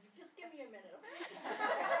 So just give me a minute.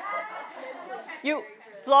 You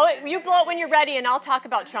blow it when you're ready, and I'll talk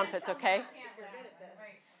about trumpets, okay?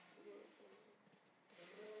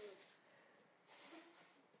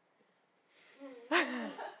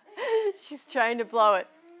 She's trying to blow it.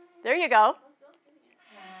 There you go.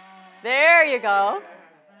 There you go.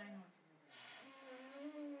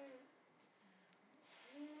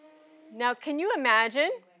 Now, can you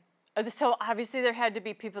imagine? So obviously there had to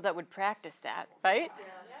be people that would practice that, right?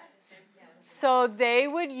 So they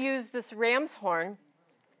would use this ram's horn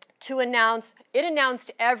to announce. It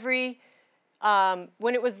announced every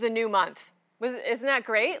when it was the new month. Isn't that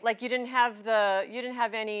great? Like you didn't have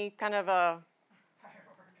any kind of a.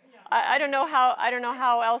 I don't know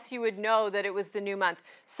how else you would know that it was the new month.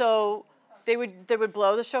 So they would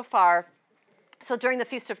blow the shofar. So during the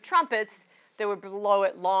Feast of Trumpets, they would blow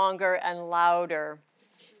it longer and louder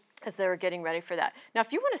as they were getting ready for that. Now,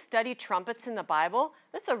 if you want to study trumpets in the Bible,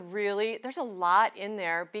 there's a lot in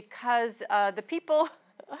there because the people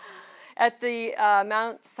at the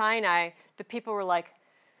Mount Sinai, the people were like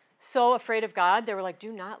so afraid of God. They were like,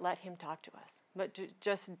 do not let him talk to us, but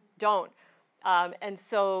just don't. And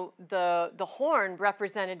so the horn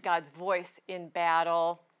represented God's voice in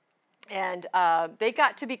battle, and they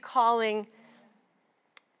got to be calling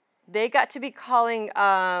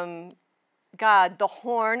God the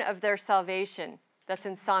horn of their salvation. That's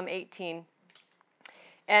in Psalm 18.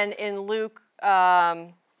 And in Luke,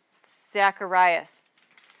 Zacharias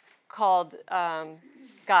called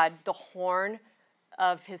God the horn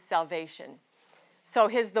of his salvation. So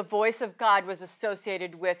the voice of God was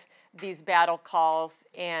associated with these battle calls,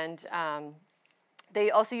 and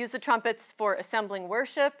they also use the trumpets for assembling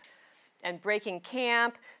worship and breaking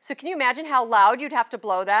camp. So can you imagine how loud you'd have to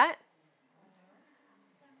blow that?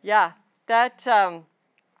 Yeah, that, and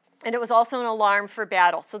it was also an alarm for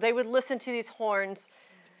battle. So they would listen to these horns.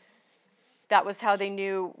 That was how they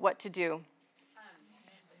knew what to do.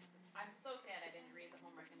 I'm so sad I didn't read the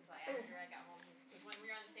homework until after I got home. Because when we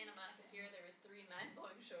were on the Santa Monica Pier, there was 3 men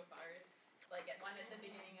blowing shofars. Like one at the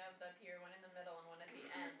beginning of the pier, one in the middle, and one at the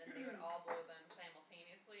end. And they would all blow them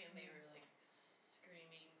simultaneously, and they were like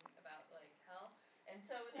screaming about like hell. And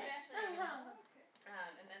so it was fascinating.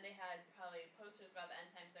 And then they had probably posters about the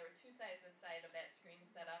end times. There were 2 sides inside of that screen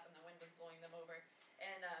set up, and the wind was blowing them over.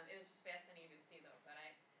 And it was just fascinating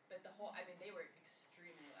like the whole, I mean, they were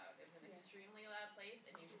extremely loud. It was an extremely loud place,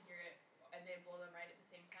 and you could hear it, and they blow them right at the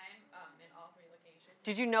same time in all 3 locations.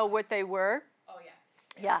 Did you know what they were? Oh, yeah.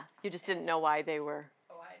 Yeah, you just didn't know why they were.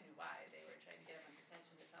 Oh, I knew why. They were trying to get everyone's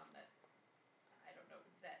attention to tell them that, I don't know,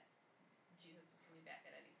 that Jesus was coming back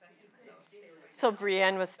at any second. So they were going So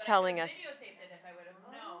Brienne was telling us. I videotaped it if I would have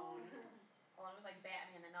known, along with like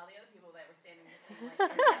Batman and all the other people that were standing in the scene.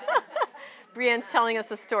 Brienne's telling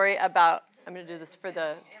us a story about, I'm going to do this for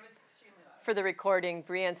the It was extremely loud. for the recording.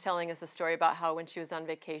 Brienne's telling us a story about how when she was on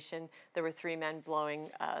vacation, there were 3 men blowing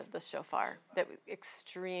the shofar that was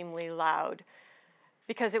extremely loud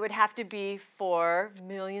because it would have to be for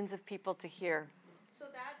millions of people to hear. So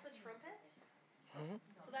that's a trumpet? Mm-hmm.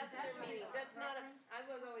 So that's what they're meaning. That's not a, I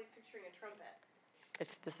was always picturing a trumpet.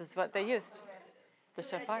 This is what they used, the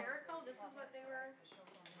So at shofar. Jericho, this is what they were,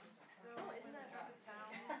 oh, isn't that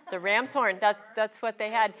The ram's horn, that's what they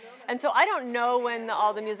had. And so I don't know when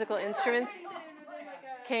all the musical instruments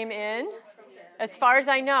came in. As far as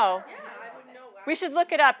I know. Yeah, I would know. We should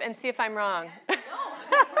look it up and see if I'm wrong. My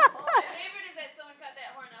favorite is that someone cut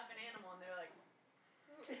that horn off an animal, and they're like,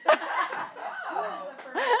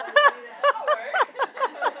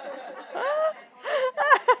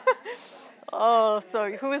 Oh,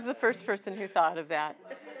 so who was the first person who thought of that?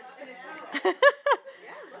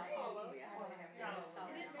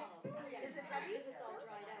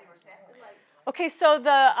 Okay, so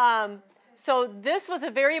so this was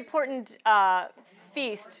a very important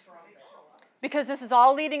feast because this is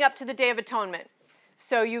all leading up to the Day of Atonement.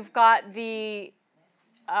 So you've got the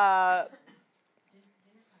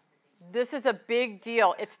this is a big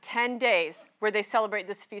deal. It's 10 days where they celebrate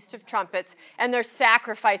this Feast of Trumpets, and there's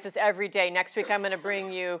sacrifices every day. Next week I'm going to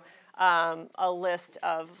bring you a list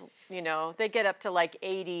of, they get up to like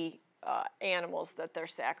 80 animals that they're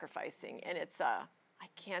sacrificing, and it's I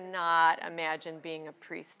cannot imagine being a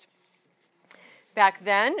priest. Back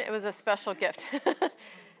then, it was a special gift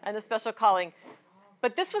and a special calling.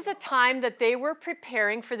 But this was the time that they were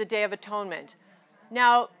preparing for the Day of Atonement.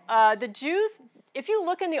 Now, the Jews, if you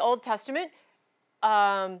look in the Old Testament,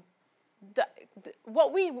 what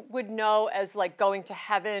we would know as like going to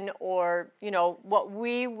heaven, or what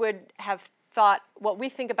we would have thought, what we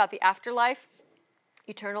think about the afterlife,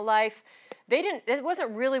 eternal life, it wasn't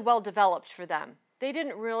really well developed for them. They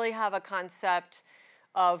didn't really have a concept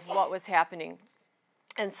of what was happening.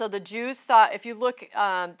 And so the Jews thought, if you look,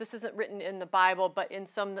 this isn't written in the Bible, but in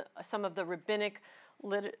some of the rabbinic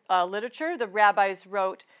literature, the rabbis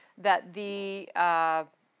wrote that I'm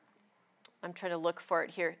trying to look for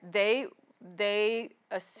it here. They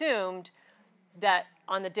assumed that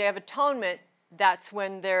on the Day of Atonement, that's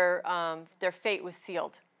when their fate was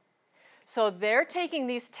sealed. So they're taking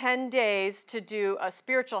these 10 days to do a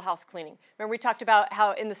spiritual house cleaning. Remember we talked about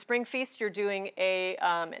how in the spring feast you're doing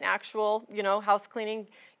an actual, house cleaning,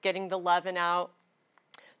 getting the leaven out.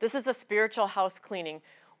 This is a spiritual house cleaning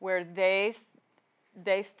where they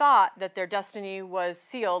thought that their destiny was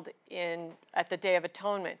sealed at the Day of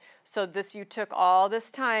Atonement. So you took all this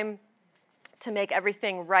time to make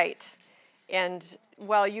everything right. And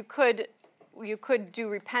while you could do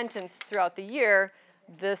repentance throughout the year,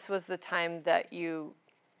 this was the time that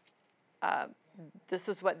this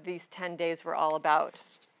was what these 10 days were all about.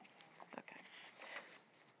 Okay.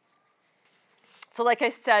 So like I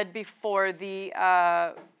said before, they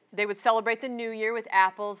would celebrate the New Year with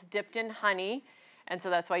apples dipped in honey. And so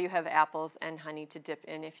that's why you have apples and honey to dip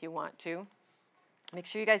in if you want to. Make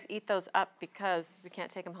sure you guys eat those up because we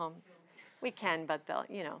can't take them home. We can, but they'll,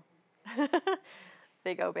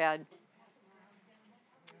 they go bad.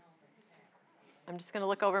 I'm just going to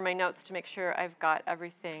look over my notes to make sure I've got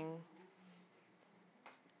everything.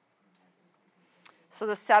 So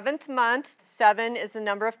the 7th month, 7 is the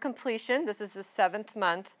number of completion. This is the 7th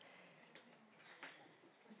month.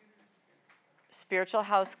 Spiritual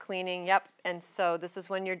house cleaning, yep. And so this is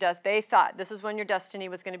when they thought this is when your destiny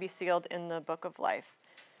was going to be sealed in the book of life.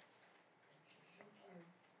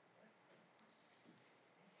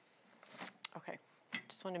 Okay,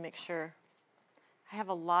 just want to make sure. I have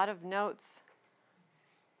a lot of notes.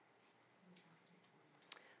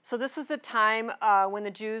 So this was the time when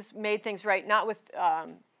the Jews made things right, not with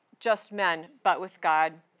just men, but with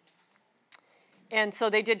God. And so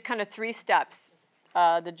they did kind of 3 steps.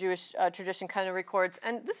 The Jewish tradition kind of records.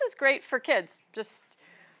 And this is great for kids, just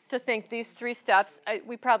to think these 3 steps.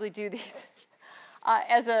 We probably do these.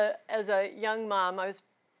 As a young mom, I was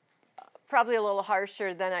probably a little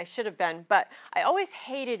harsher than I should have been. But I always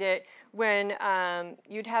hated it when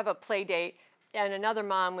you'd have a play date and another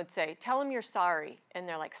mom would say, "Tell them you're sorry." And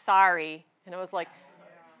they're like, "Sorry." And I was like,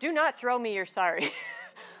 "Do not throw me your sorry."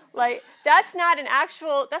 Like,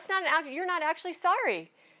 you're not actually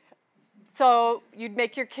sorry. So you'd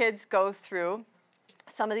make your kids go through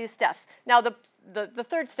some of these steps. Now, the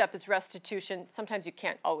third step is restitution. Sometimes you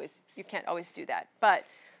can't always do that. But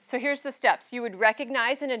so here's the steps. You would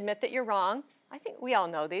recognize and admit that you're wrong. I think we all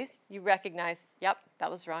know these. You recognize, yep, that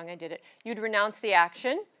was wrong, I did it. You'd renounce the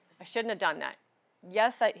action. I shouldn't have done that.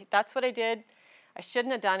 Yes, that's what I did. I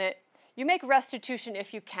shouldn't have done it. You make restitution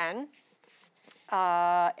if you can.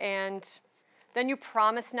 And then you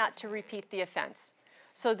promise not to repeat the offense.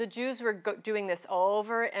 So the Jews were doing this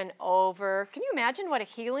over and over. Can you imagine what a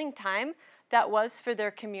healing time that was for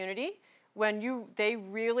their community when they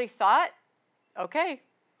really thought, okay,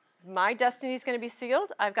 my destiny is going to be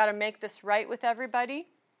sealed. I've got to make this right with everybody.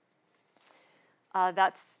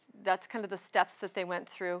 That's kind of the steps that they went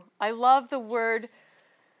through. I love the word,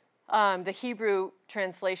 the Hebrew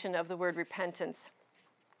translation of the word repentance.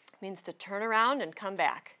 It means to turn around and come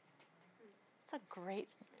back.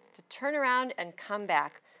 To turn around and come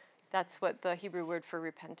back. That's what the Hebrew word for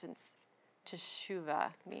repentance,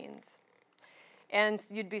 teshuvah, means. And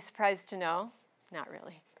you'd be surprised to know, not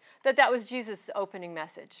really, that was Jesus' opening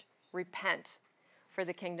message. Repent, for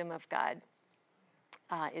the kingdom of God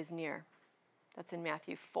is near. That's in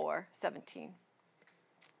Matthew 4:17.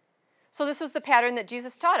 So this was the pattern that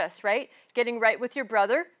Jesus taught us, right? Getting right with your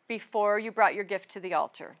brother before you brought your gift to the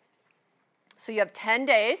altar. So you have 10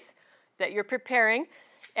 days that you're preparing,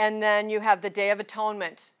 and then you have the Day of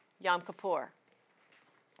Atonement, Yom Kippur.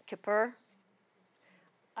 Kippur?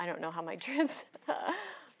 I don't know how my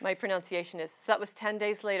pronunciation is. So that was 10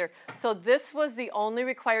 days later. So this was the only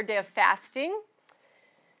required day of fasting.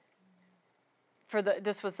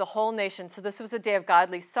 This was the whole nation. So this was a day of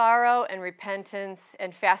godly sorrow and repentance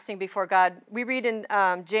and fasting before God. We read in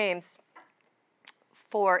James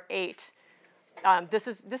 4:8. This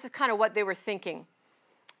is kind of what they were thinking.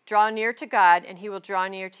 Draw near to God, and he will draw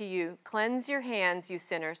near to you. Cleanse your hands, you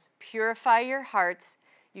sinners. Purify your hearts,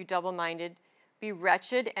 you double-minded. Be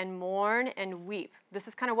wretched and mourn and weep. This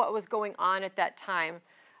is kind of what was going on at that time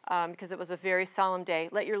because it was a very solemn day.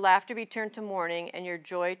 Let your laughter be turned to mourning and your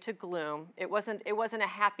joy to gloom. It wasn't a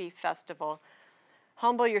happy festival.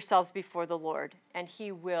 Humble yourselves before the Lord, and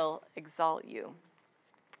he will exalt you.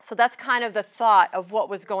 So that's kind of the thought of what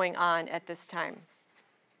was going on at this time.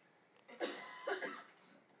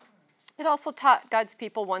 It also taught God's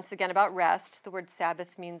people once again about rest. The word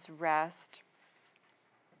Sabbath means rest.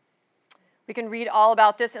 We can read all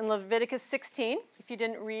about this in Leviticus 16, if you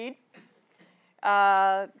didn't read.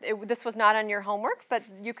 This was not on your homework, but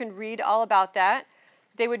you can read all about that.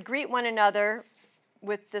 They would greet one another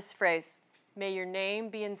with this phrase, may your name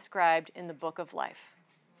be inscribed in the book of life.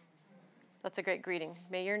 That's a great greeting.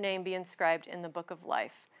 May your name be inscribed in the book of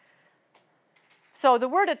life. So the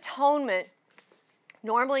word atonement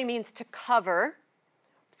normally means to cover.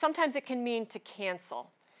 Sometimes it can mean to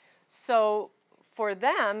cancel. So for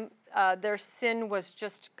them, their sin was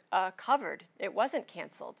just covered. It wasn't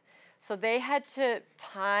canceled. So they had to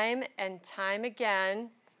time and time again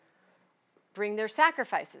bring their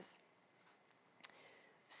sacrifices.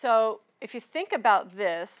 So if you think about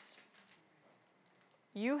this,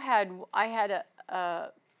 I had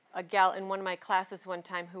a gal in one of my classes one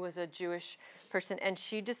time who was a Jewish person, and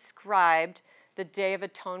she described the Day of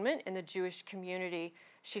Atonement in the Jewish community.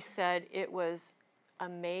 She said it was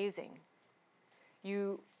amazing.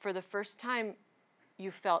 For the first time,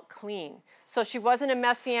 you felt clean. So she wasn't a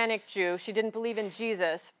Messianic Jew. She didn't believe in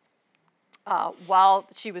Jesus while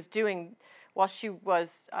she was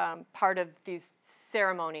part of these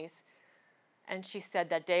ceremonies. And she said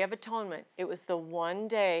that Day of Atonement, it was the one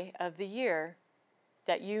day of the year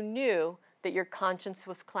that you knew that your conscience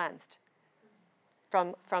was cleansed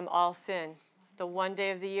from all sin. The one day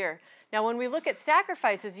of the year. Now, when we look at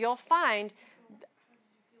sacrifices, you'll find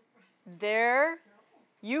there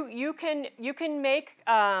you can make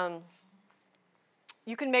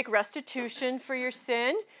restitution for your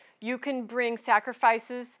sin. You can bring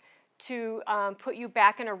sacrifices to put you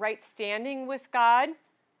back in a right standing with God.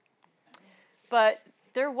 But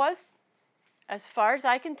there was, as far as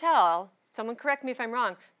I can tell, someone correct me if I'm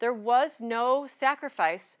wrong, there was no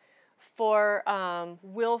sacrifice for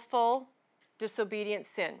willful disobedient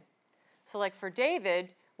sin. So like for David,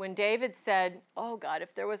 when David said, oh God,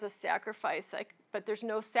 if there was a sacrifice, but there's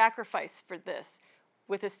no sacrifice for this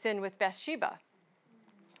with a sin with Bathsheba.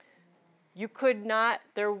 You could not,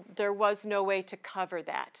 there was no way to cover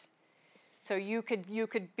that. So you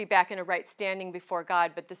could be back in a right standing before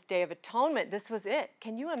God, but this Day of Atonement, this was it.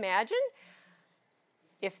 Can you imagine?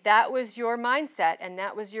 If that was your mindset and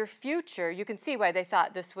that was your future, you can see why they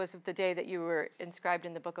thought this was the day that you were inscribed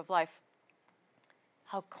in the book of life.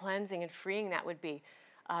 how cleansing and freeing that would be.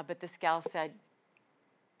 But this gal said,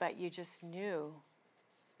 but you just knew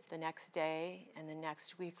the next day and the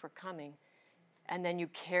next week were coming. And then you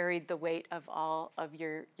carried the weight of all of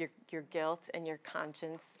your guilt and your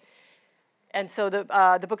conscience. And so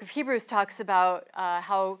the book of Hebrews talks about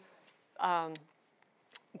how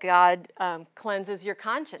God cleanses your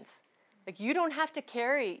conscience. Like you don't have to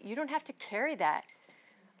carry that.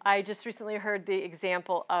 I just recently heard the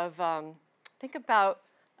example of think about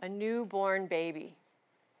a newborn baby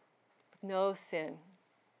with no sin.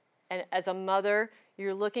 And as a mother,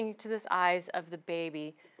 you're looking into the eyes of the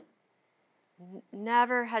baby.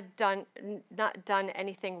 Never had not done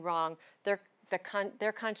anything wrong.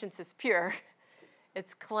 Their conscience is pure.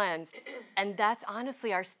 It's cleansed. And that's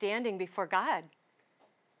honestly our standing before God.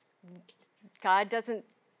 God doesn't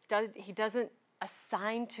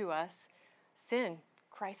assign to us sin.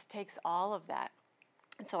 Christ takes all of that.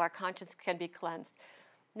 And so our conscience can be cleansed.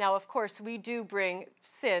 Now, of course, we do bring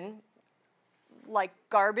sin, like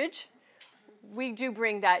garbage. We do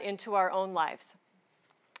bring that into our own lives.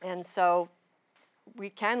 And so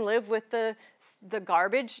we can live with the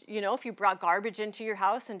garbage. You know, if you brought garbage into your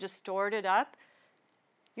house and just stored it up,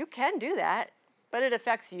 you can do that. But it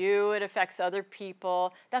affects you. It affects other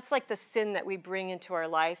people. That's like the sin that we bring into our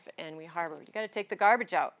life and we harbor. You got to take the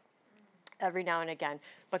garbage out every now and again.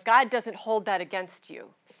 But God doesn't hold that against you.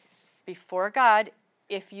 Before God,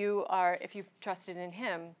 if you've trusted in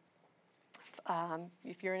Him,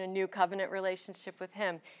 if you're in a new covenant relationship with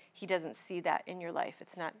Him, He doesn't see that in your life.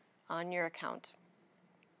 It's not on your account.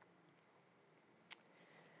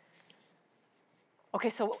 Okay,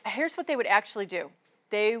 so here's what they would actually do.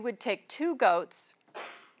 They would take 2 goats,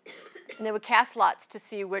 and they would cast lots to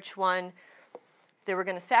see which one they were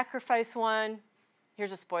going to sacrifice one.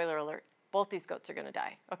 Here's a spoiler alert. Both these goats are going to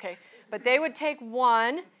die, okay? But they would take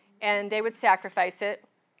one, and they would sacrifice it.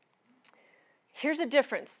 Here's a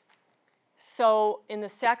difference. So in the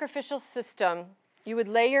sacrificial system, you would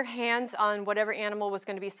lay your hands on whatever animal was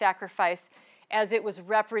going to be sacrificed as it was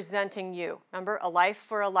representing you. Remember, a life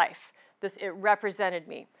for a life. It represented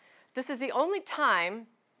me. This is the only time,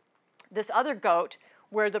 this other goat,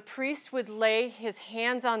 where the priest would lay his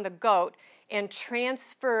hands on the goat and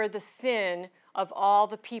transfer the sin of all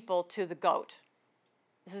the people to the goat.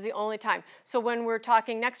 This is the only time. So when we're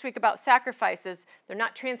talking next week about sacrifices, they're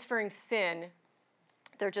not transferring sin.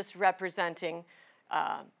 They're just representing,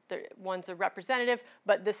 one's a representative.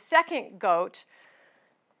 But the second goat,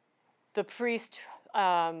 the priest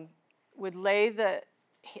would lay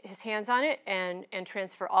his hands on it and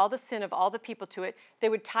transfer all the sin of all the people to it. They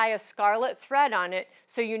would tie a scarlet thread on it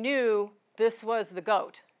so you knew this was the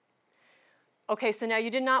goat. Okay, so now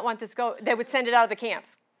you did not want this goat. They would send it out of the camp,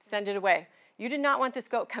 send it away. You did not want this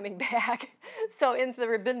goat coming back. So in the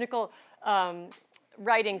rabbinical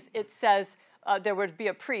writings, it says there would be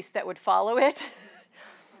a priest that would follow it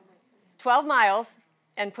 12 miles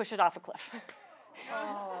and push it off a cliff.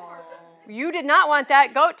 Oh. You did not want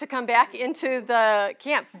that goat to come back into the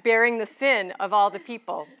camp bearing the sin of all the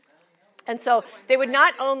people. And so they would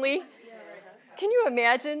not only, can you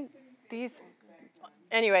imagine these?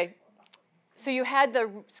 Anyway, so you had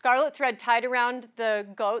the scarlet thread tied around the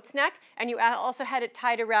goat's neck, and you also had it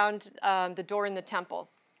tied around the door in the temple.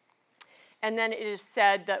 And then it is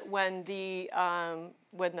said that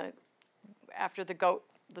after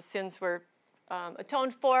the sins were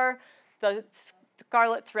atoned for, the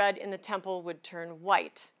scarlet thread in the temple would turn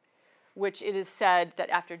white, which it is said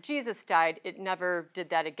that after Jesus died, it never did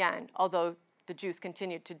that again, although the Jews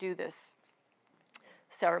continued to do this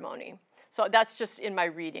ceremony. So that's just in my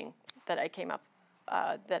reading that I came up,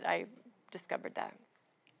 that I discovered that.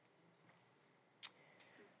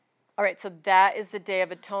 All right, so that is the Day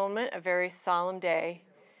of Atonement, a very solemn day.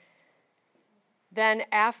 Then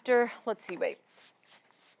after,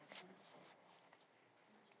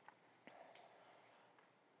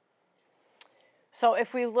 So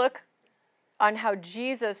if we look on how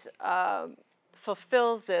Jesus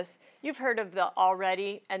fulfills this, you've heard of the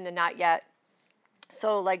already and the not yet.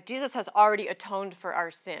 So like Jesus has already atoned for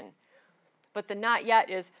our sin. But the not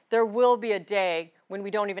yet is there will be a day when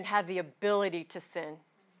we don't even have the ability to sin.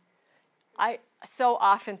 I so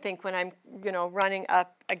often think when I'm, running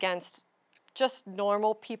up against just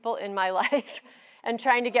normal people in my life and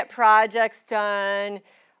trying to get projects done,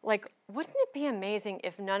 like, wouldn't it be amazing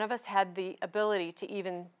if none of us had the ability to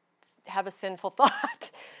even have a sinful thought?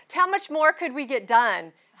 How much more could we get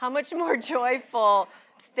done? How much more joyful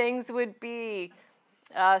things would be?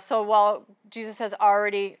 So while Jesus has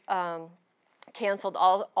already canceled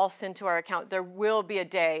all sin to our account, there will be a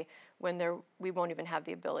day when we won't even have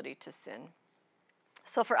the ability to sin.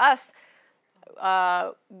 So for us,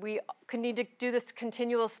 we need to do this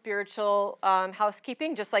continual spiritual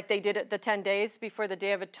housekeeping, just like they did it the 10 days before the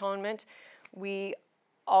Day of Atonement. We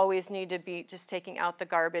always need to be just taking out the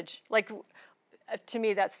garbage. Like, to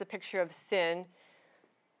me, that's the picture of sin.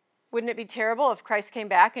 Wouldn't it be terrible if Christ came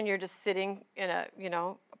back and you're just sitting in a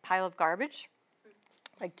pile of garbage?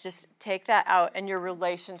 Like, just take that out, and your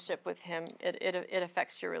relationship with him, it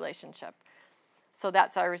affects your relationship. So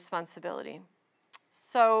that's our responsibility.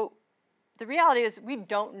 So the reality is we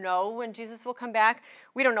don't know when Jesus will come back.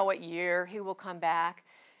 We don't know what year he will come back.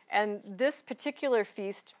 And this particular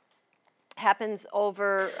feast happens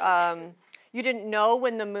over, you didn't know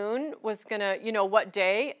when the moon was going to, what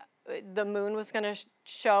day the moon was going to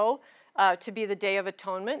show to be the Day of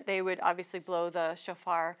Atonement. They would obviously blow the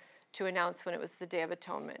shofar to announce when it was the Day of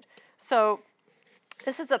Atonement. So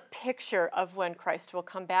this is a picture of when Christ will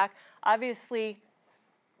come back. Obviously,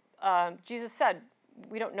 Jesus said,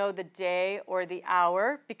 we don't know the day or the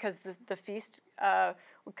hour because the feast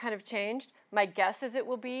kind of changed. My guess is it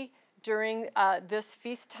will be during this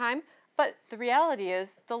feast time. But the reality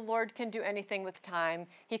is the Lord can do anything with time.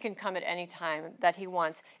 He can come at any time that he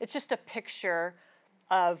wants. It's just a picture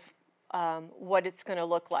of what it's going to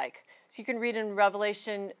look like. So you can read in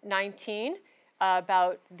Revelation 19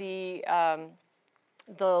 about when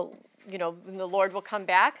the Lord will come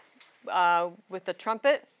back with the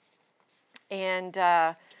trumpet. And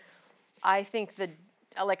I think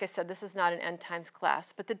like I said, this is not an end times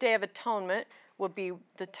class, but the Day of Atonement will be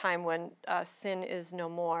the time when sin is no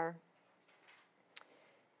more.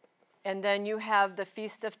 And then you have the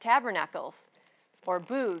Feast of Tabernacles, or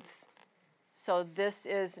booths. So this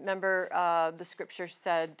is, remember the scripture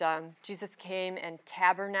said, Jesus came and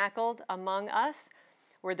tabernacled among us,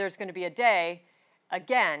 where there's going to be a day,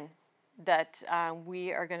 again, that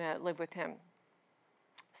we are going to live with him.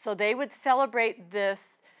 So they would celebrate this.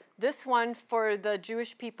 This one for the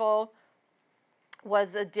Jewish people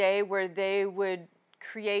was a day where they would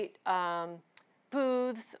create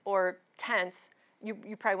booths or tents.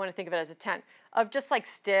 You probably want to think of it as a tent, of just like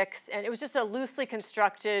sticks. And it was just a loosely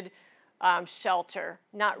constructed shelter,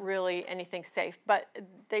 not really anything safe. But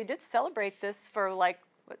they did celebrate this for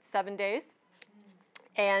 7 days?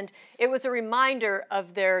 And it was a reminder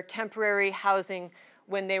of their temporary housing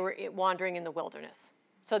when they were wandering in the wilderness.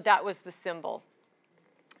 So that was the symbol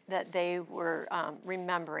that they were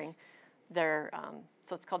remembering their,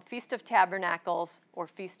 so it's called Feast of Tabernacles or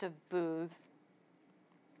Feast of Booths.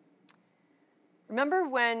 Remember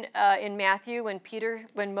when in Matthew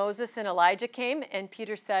when Moses and Elijah came and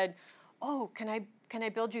Peter said, "Oh, can I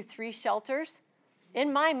build you 3 shelters?"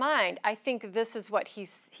 In my mind, I think this is what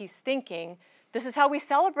he's thinking. This is how we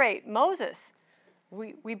celebrate Moses.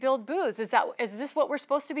 We build booths. Is this what we're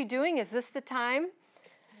supposed to be doing? Is this the time?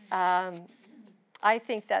 I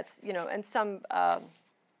think that's, and some, I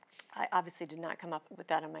obviously did not come up with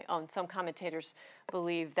that on my own. Some commentators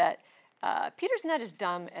believe that Peter's not as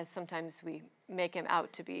dumb as sometimes we make him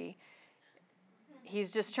out to be.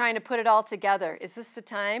 He's just trying to put it all together. Is this the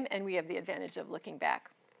time? And we have the advantage of looking back.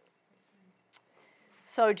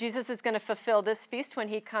 So Jesus is going to fulfill this feast when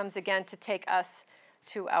he comes again to take us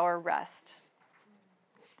to our rest.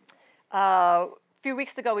 A few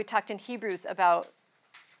weeks ago, we talked in Hebrews about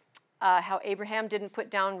how Abraham didn't put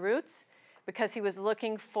down roots because he was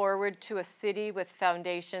looking forward to a city with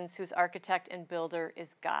foundations whose architect and builder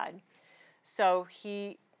is God. So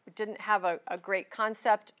he didn't have a great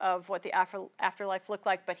concept of what the afterlife looked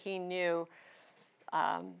like, but he knew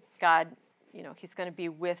God, he's going to be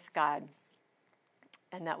with God.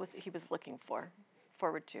 And that was he was looking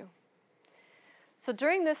forward to. So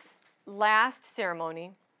during this last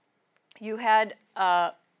ceremony, you had,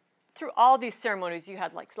 through all these ceremonies, you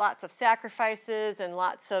had lots of sacrifices and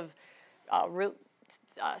lots of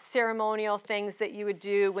ceremonial things that you would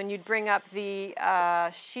do. When you'd bring up the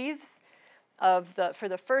sheaves for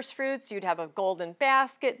the first fruits, you'd have a golden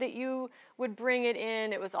basket that you would bring it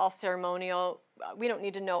in. It was all ceremonial. We don't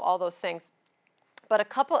need to know all those things. But a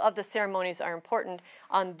couple of the ceremonies are important.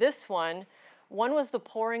 On this one was the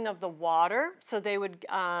pouring of the water. So they would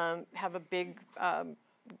have a big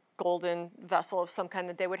golden vessel of some kind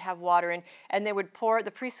that they would have water in, and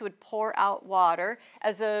the priests would pour out water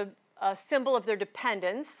as a symbol of their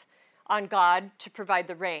dependence on God to provide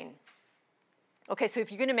the rain. Okay, so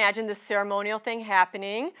if you can imagine this ceremonial thing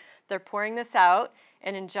happening, they're pouring this out,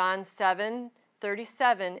 and in John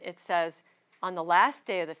 7:37 it says, on the last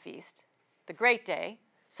day of the feast, the great day,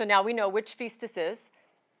 so now we know which feast this is,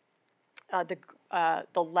 the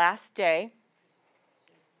last day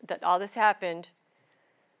that all this happened,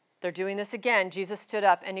 they're doing this again. Jesus stood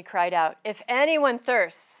up and he cried out, "If anyone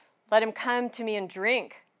thirsts, let him come to me and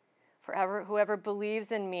drink. Forever, whoever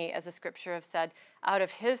believes in me, as the scripture have said, out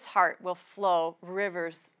of his heart will flow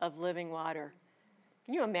rivers of living water.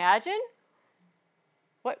 Can you imagine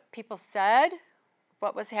what people said,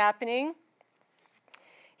 what was happening?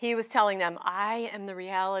 He was telling them, I am the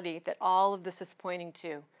reality that all of this is pointing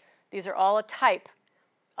to. These are all a type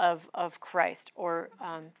of Christ, or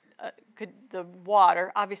the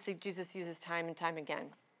water. Obviously, Jesus uses time and time again.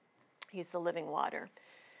 He's the living water.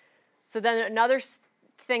 So then another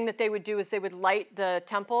thing that they would do is they would light the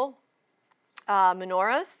temple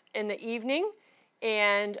menorahs in the evening.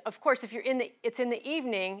 And of course, if it's in the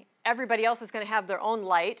evening, everybody else is going to have their own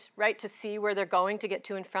light, right, to see where they're going to get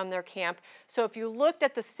to and from their camp. So if you looked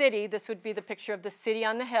at the city, this would be the picture of the city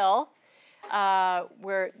on the hill,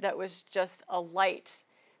 where that was just a light.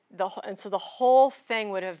 And so the whole thing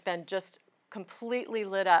would have been just completely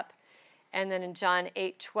lit up. And then in John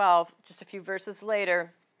 8:12, just a few verses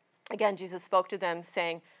later, again, Jesus spoke to them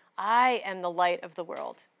saying, I am the light of the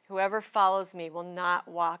world. Whoever follows me will not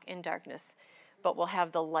walk in darkness, but will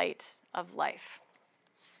have the light of life.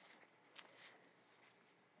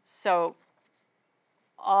 So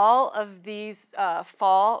all of these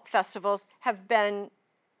fall festivals have been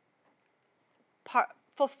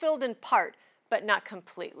fulfilled in part, but not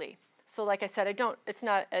completely. So like I said, it's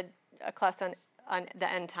not a class on the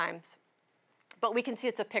end times. But we can see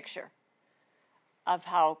it's a picture of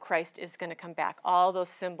how Christ is going to come back, all those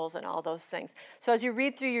symbols and all those things. So as you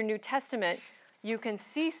read through your New Testament, you can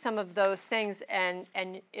see some of those things, and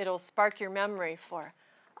it'll spark your memory for,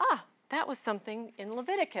 that was something in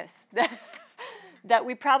Leviticus that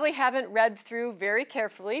we probably haven't read through very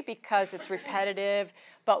carefully because it's repetitive.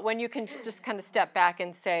 But when you can just kind of step back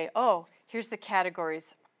and say, oh, here's the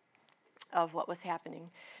categories of what was happening.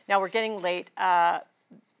 Now we're getting late.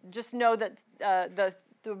 Just know that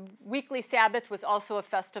the weekly Sabbath was also a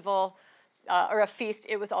festival or a feast.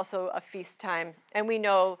 It was also a feast time. And we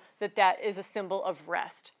know that that is a symbol of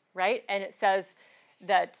rest, right? And it says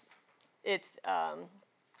that it's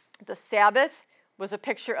the Sabbath was a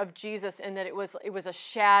picture of Jesus, and that it was a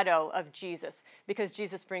shadow of Jesus, because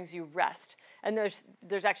Jesus brings you rest. And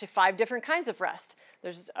there's actually 5 different kinds of rest.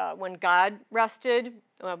 There's when God rested,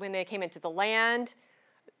 when they came into the land,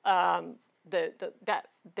 that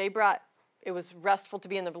they brought, it was restful to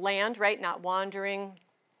be in the land, right? Not wandering.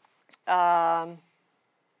 So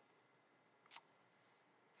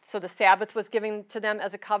the Sabbath was given to them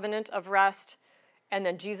as a covenant of rest, and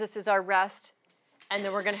then Jesus is our rest, and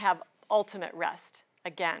then we're going to have ultimate rest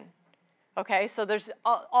again. Okay, so there's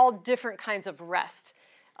all different kinds of rest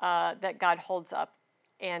that God holds up,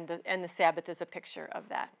 and the Sabbath is a picture of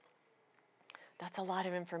that. That's a lot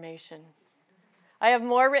of information. I have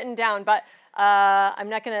more written down, but I'm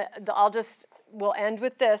not going to, we'll end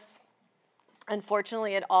with this.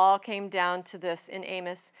 Unfortunately, it all came down to this in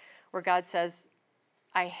Amos, where God says,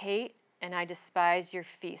 I hate and I despise your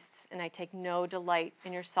feasts, and I take no delight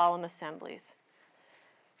in your solemn assemblies.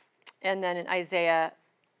 And then in Isaiah,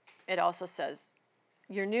 it also says,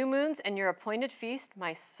 your new moons and your appointed feast,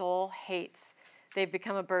 my soul hates. They've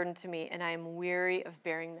become a burden to me, and I am weary of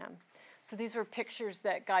bearing them. So these were pictures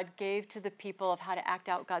that God gave to the people of how to act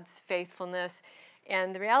out God's faithfulness.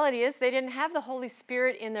 And the reality is they didn't have the Holy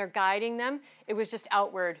Spirit in there guiding them. It was just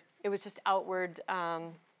outward. It was just outward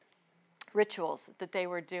rituals that they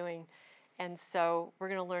were doing. And so we're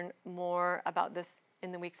going to learn more about this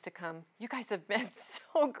in the weeks to come. You guys have been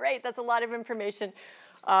so great. That's a lot of information.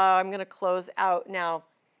 I'm going to close out now.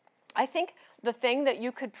 I think the thing that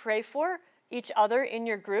you could pray for each other in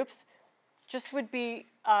your groups just would be,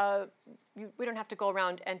 we don't have to go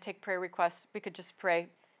around and take prayer requests. We could just pray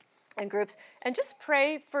in groups and just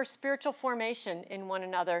pray for spiritual formation in one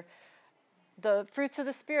another. The fruits of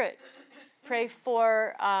the Spirit. Pray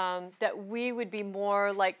for that we would be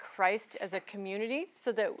more like Christ as a community,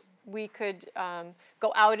 so that we could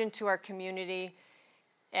go out into our community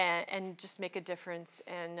and just make a difference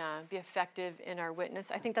and be effective in our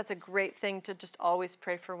witness. I think that's a great thing to just always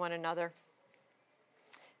pray for one another.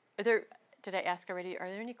 Did I ask already? Are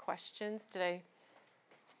there any questions?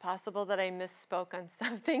 It's possible that I misspoke on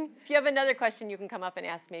something. If you have another question, you can come up and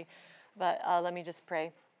ask me. But let me just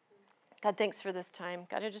pray. God, thanks for this time.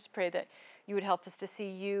 God, I just pray that you would help us to see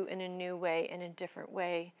you in a new way, in a different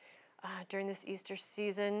way. During this Easter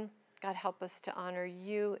season, God, help us to honor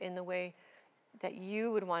you in the way that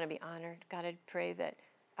you would want to be honored. God, I pray that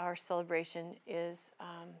our celebration is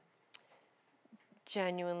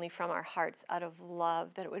genuinely from our hearts, out of love,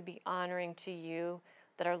 that it would be honoring to you,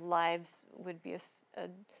 that our lives would be a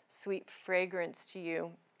sweet fragrance to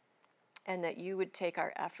you, and that you would take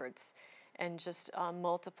our efforts and just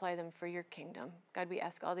multiply them for your kingdom. God, we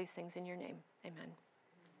ask all these things in your name. Amen.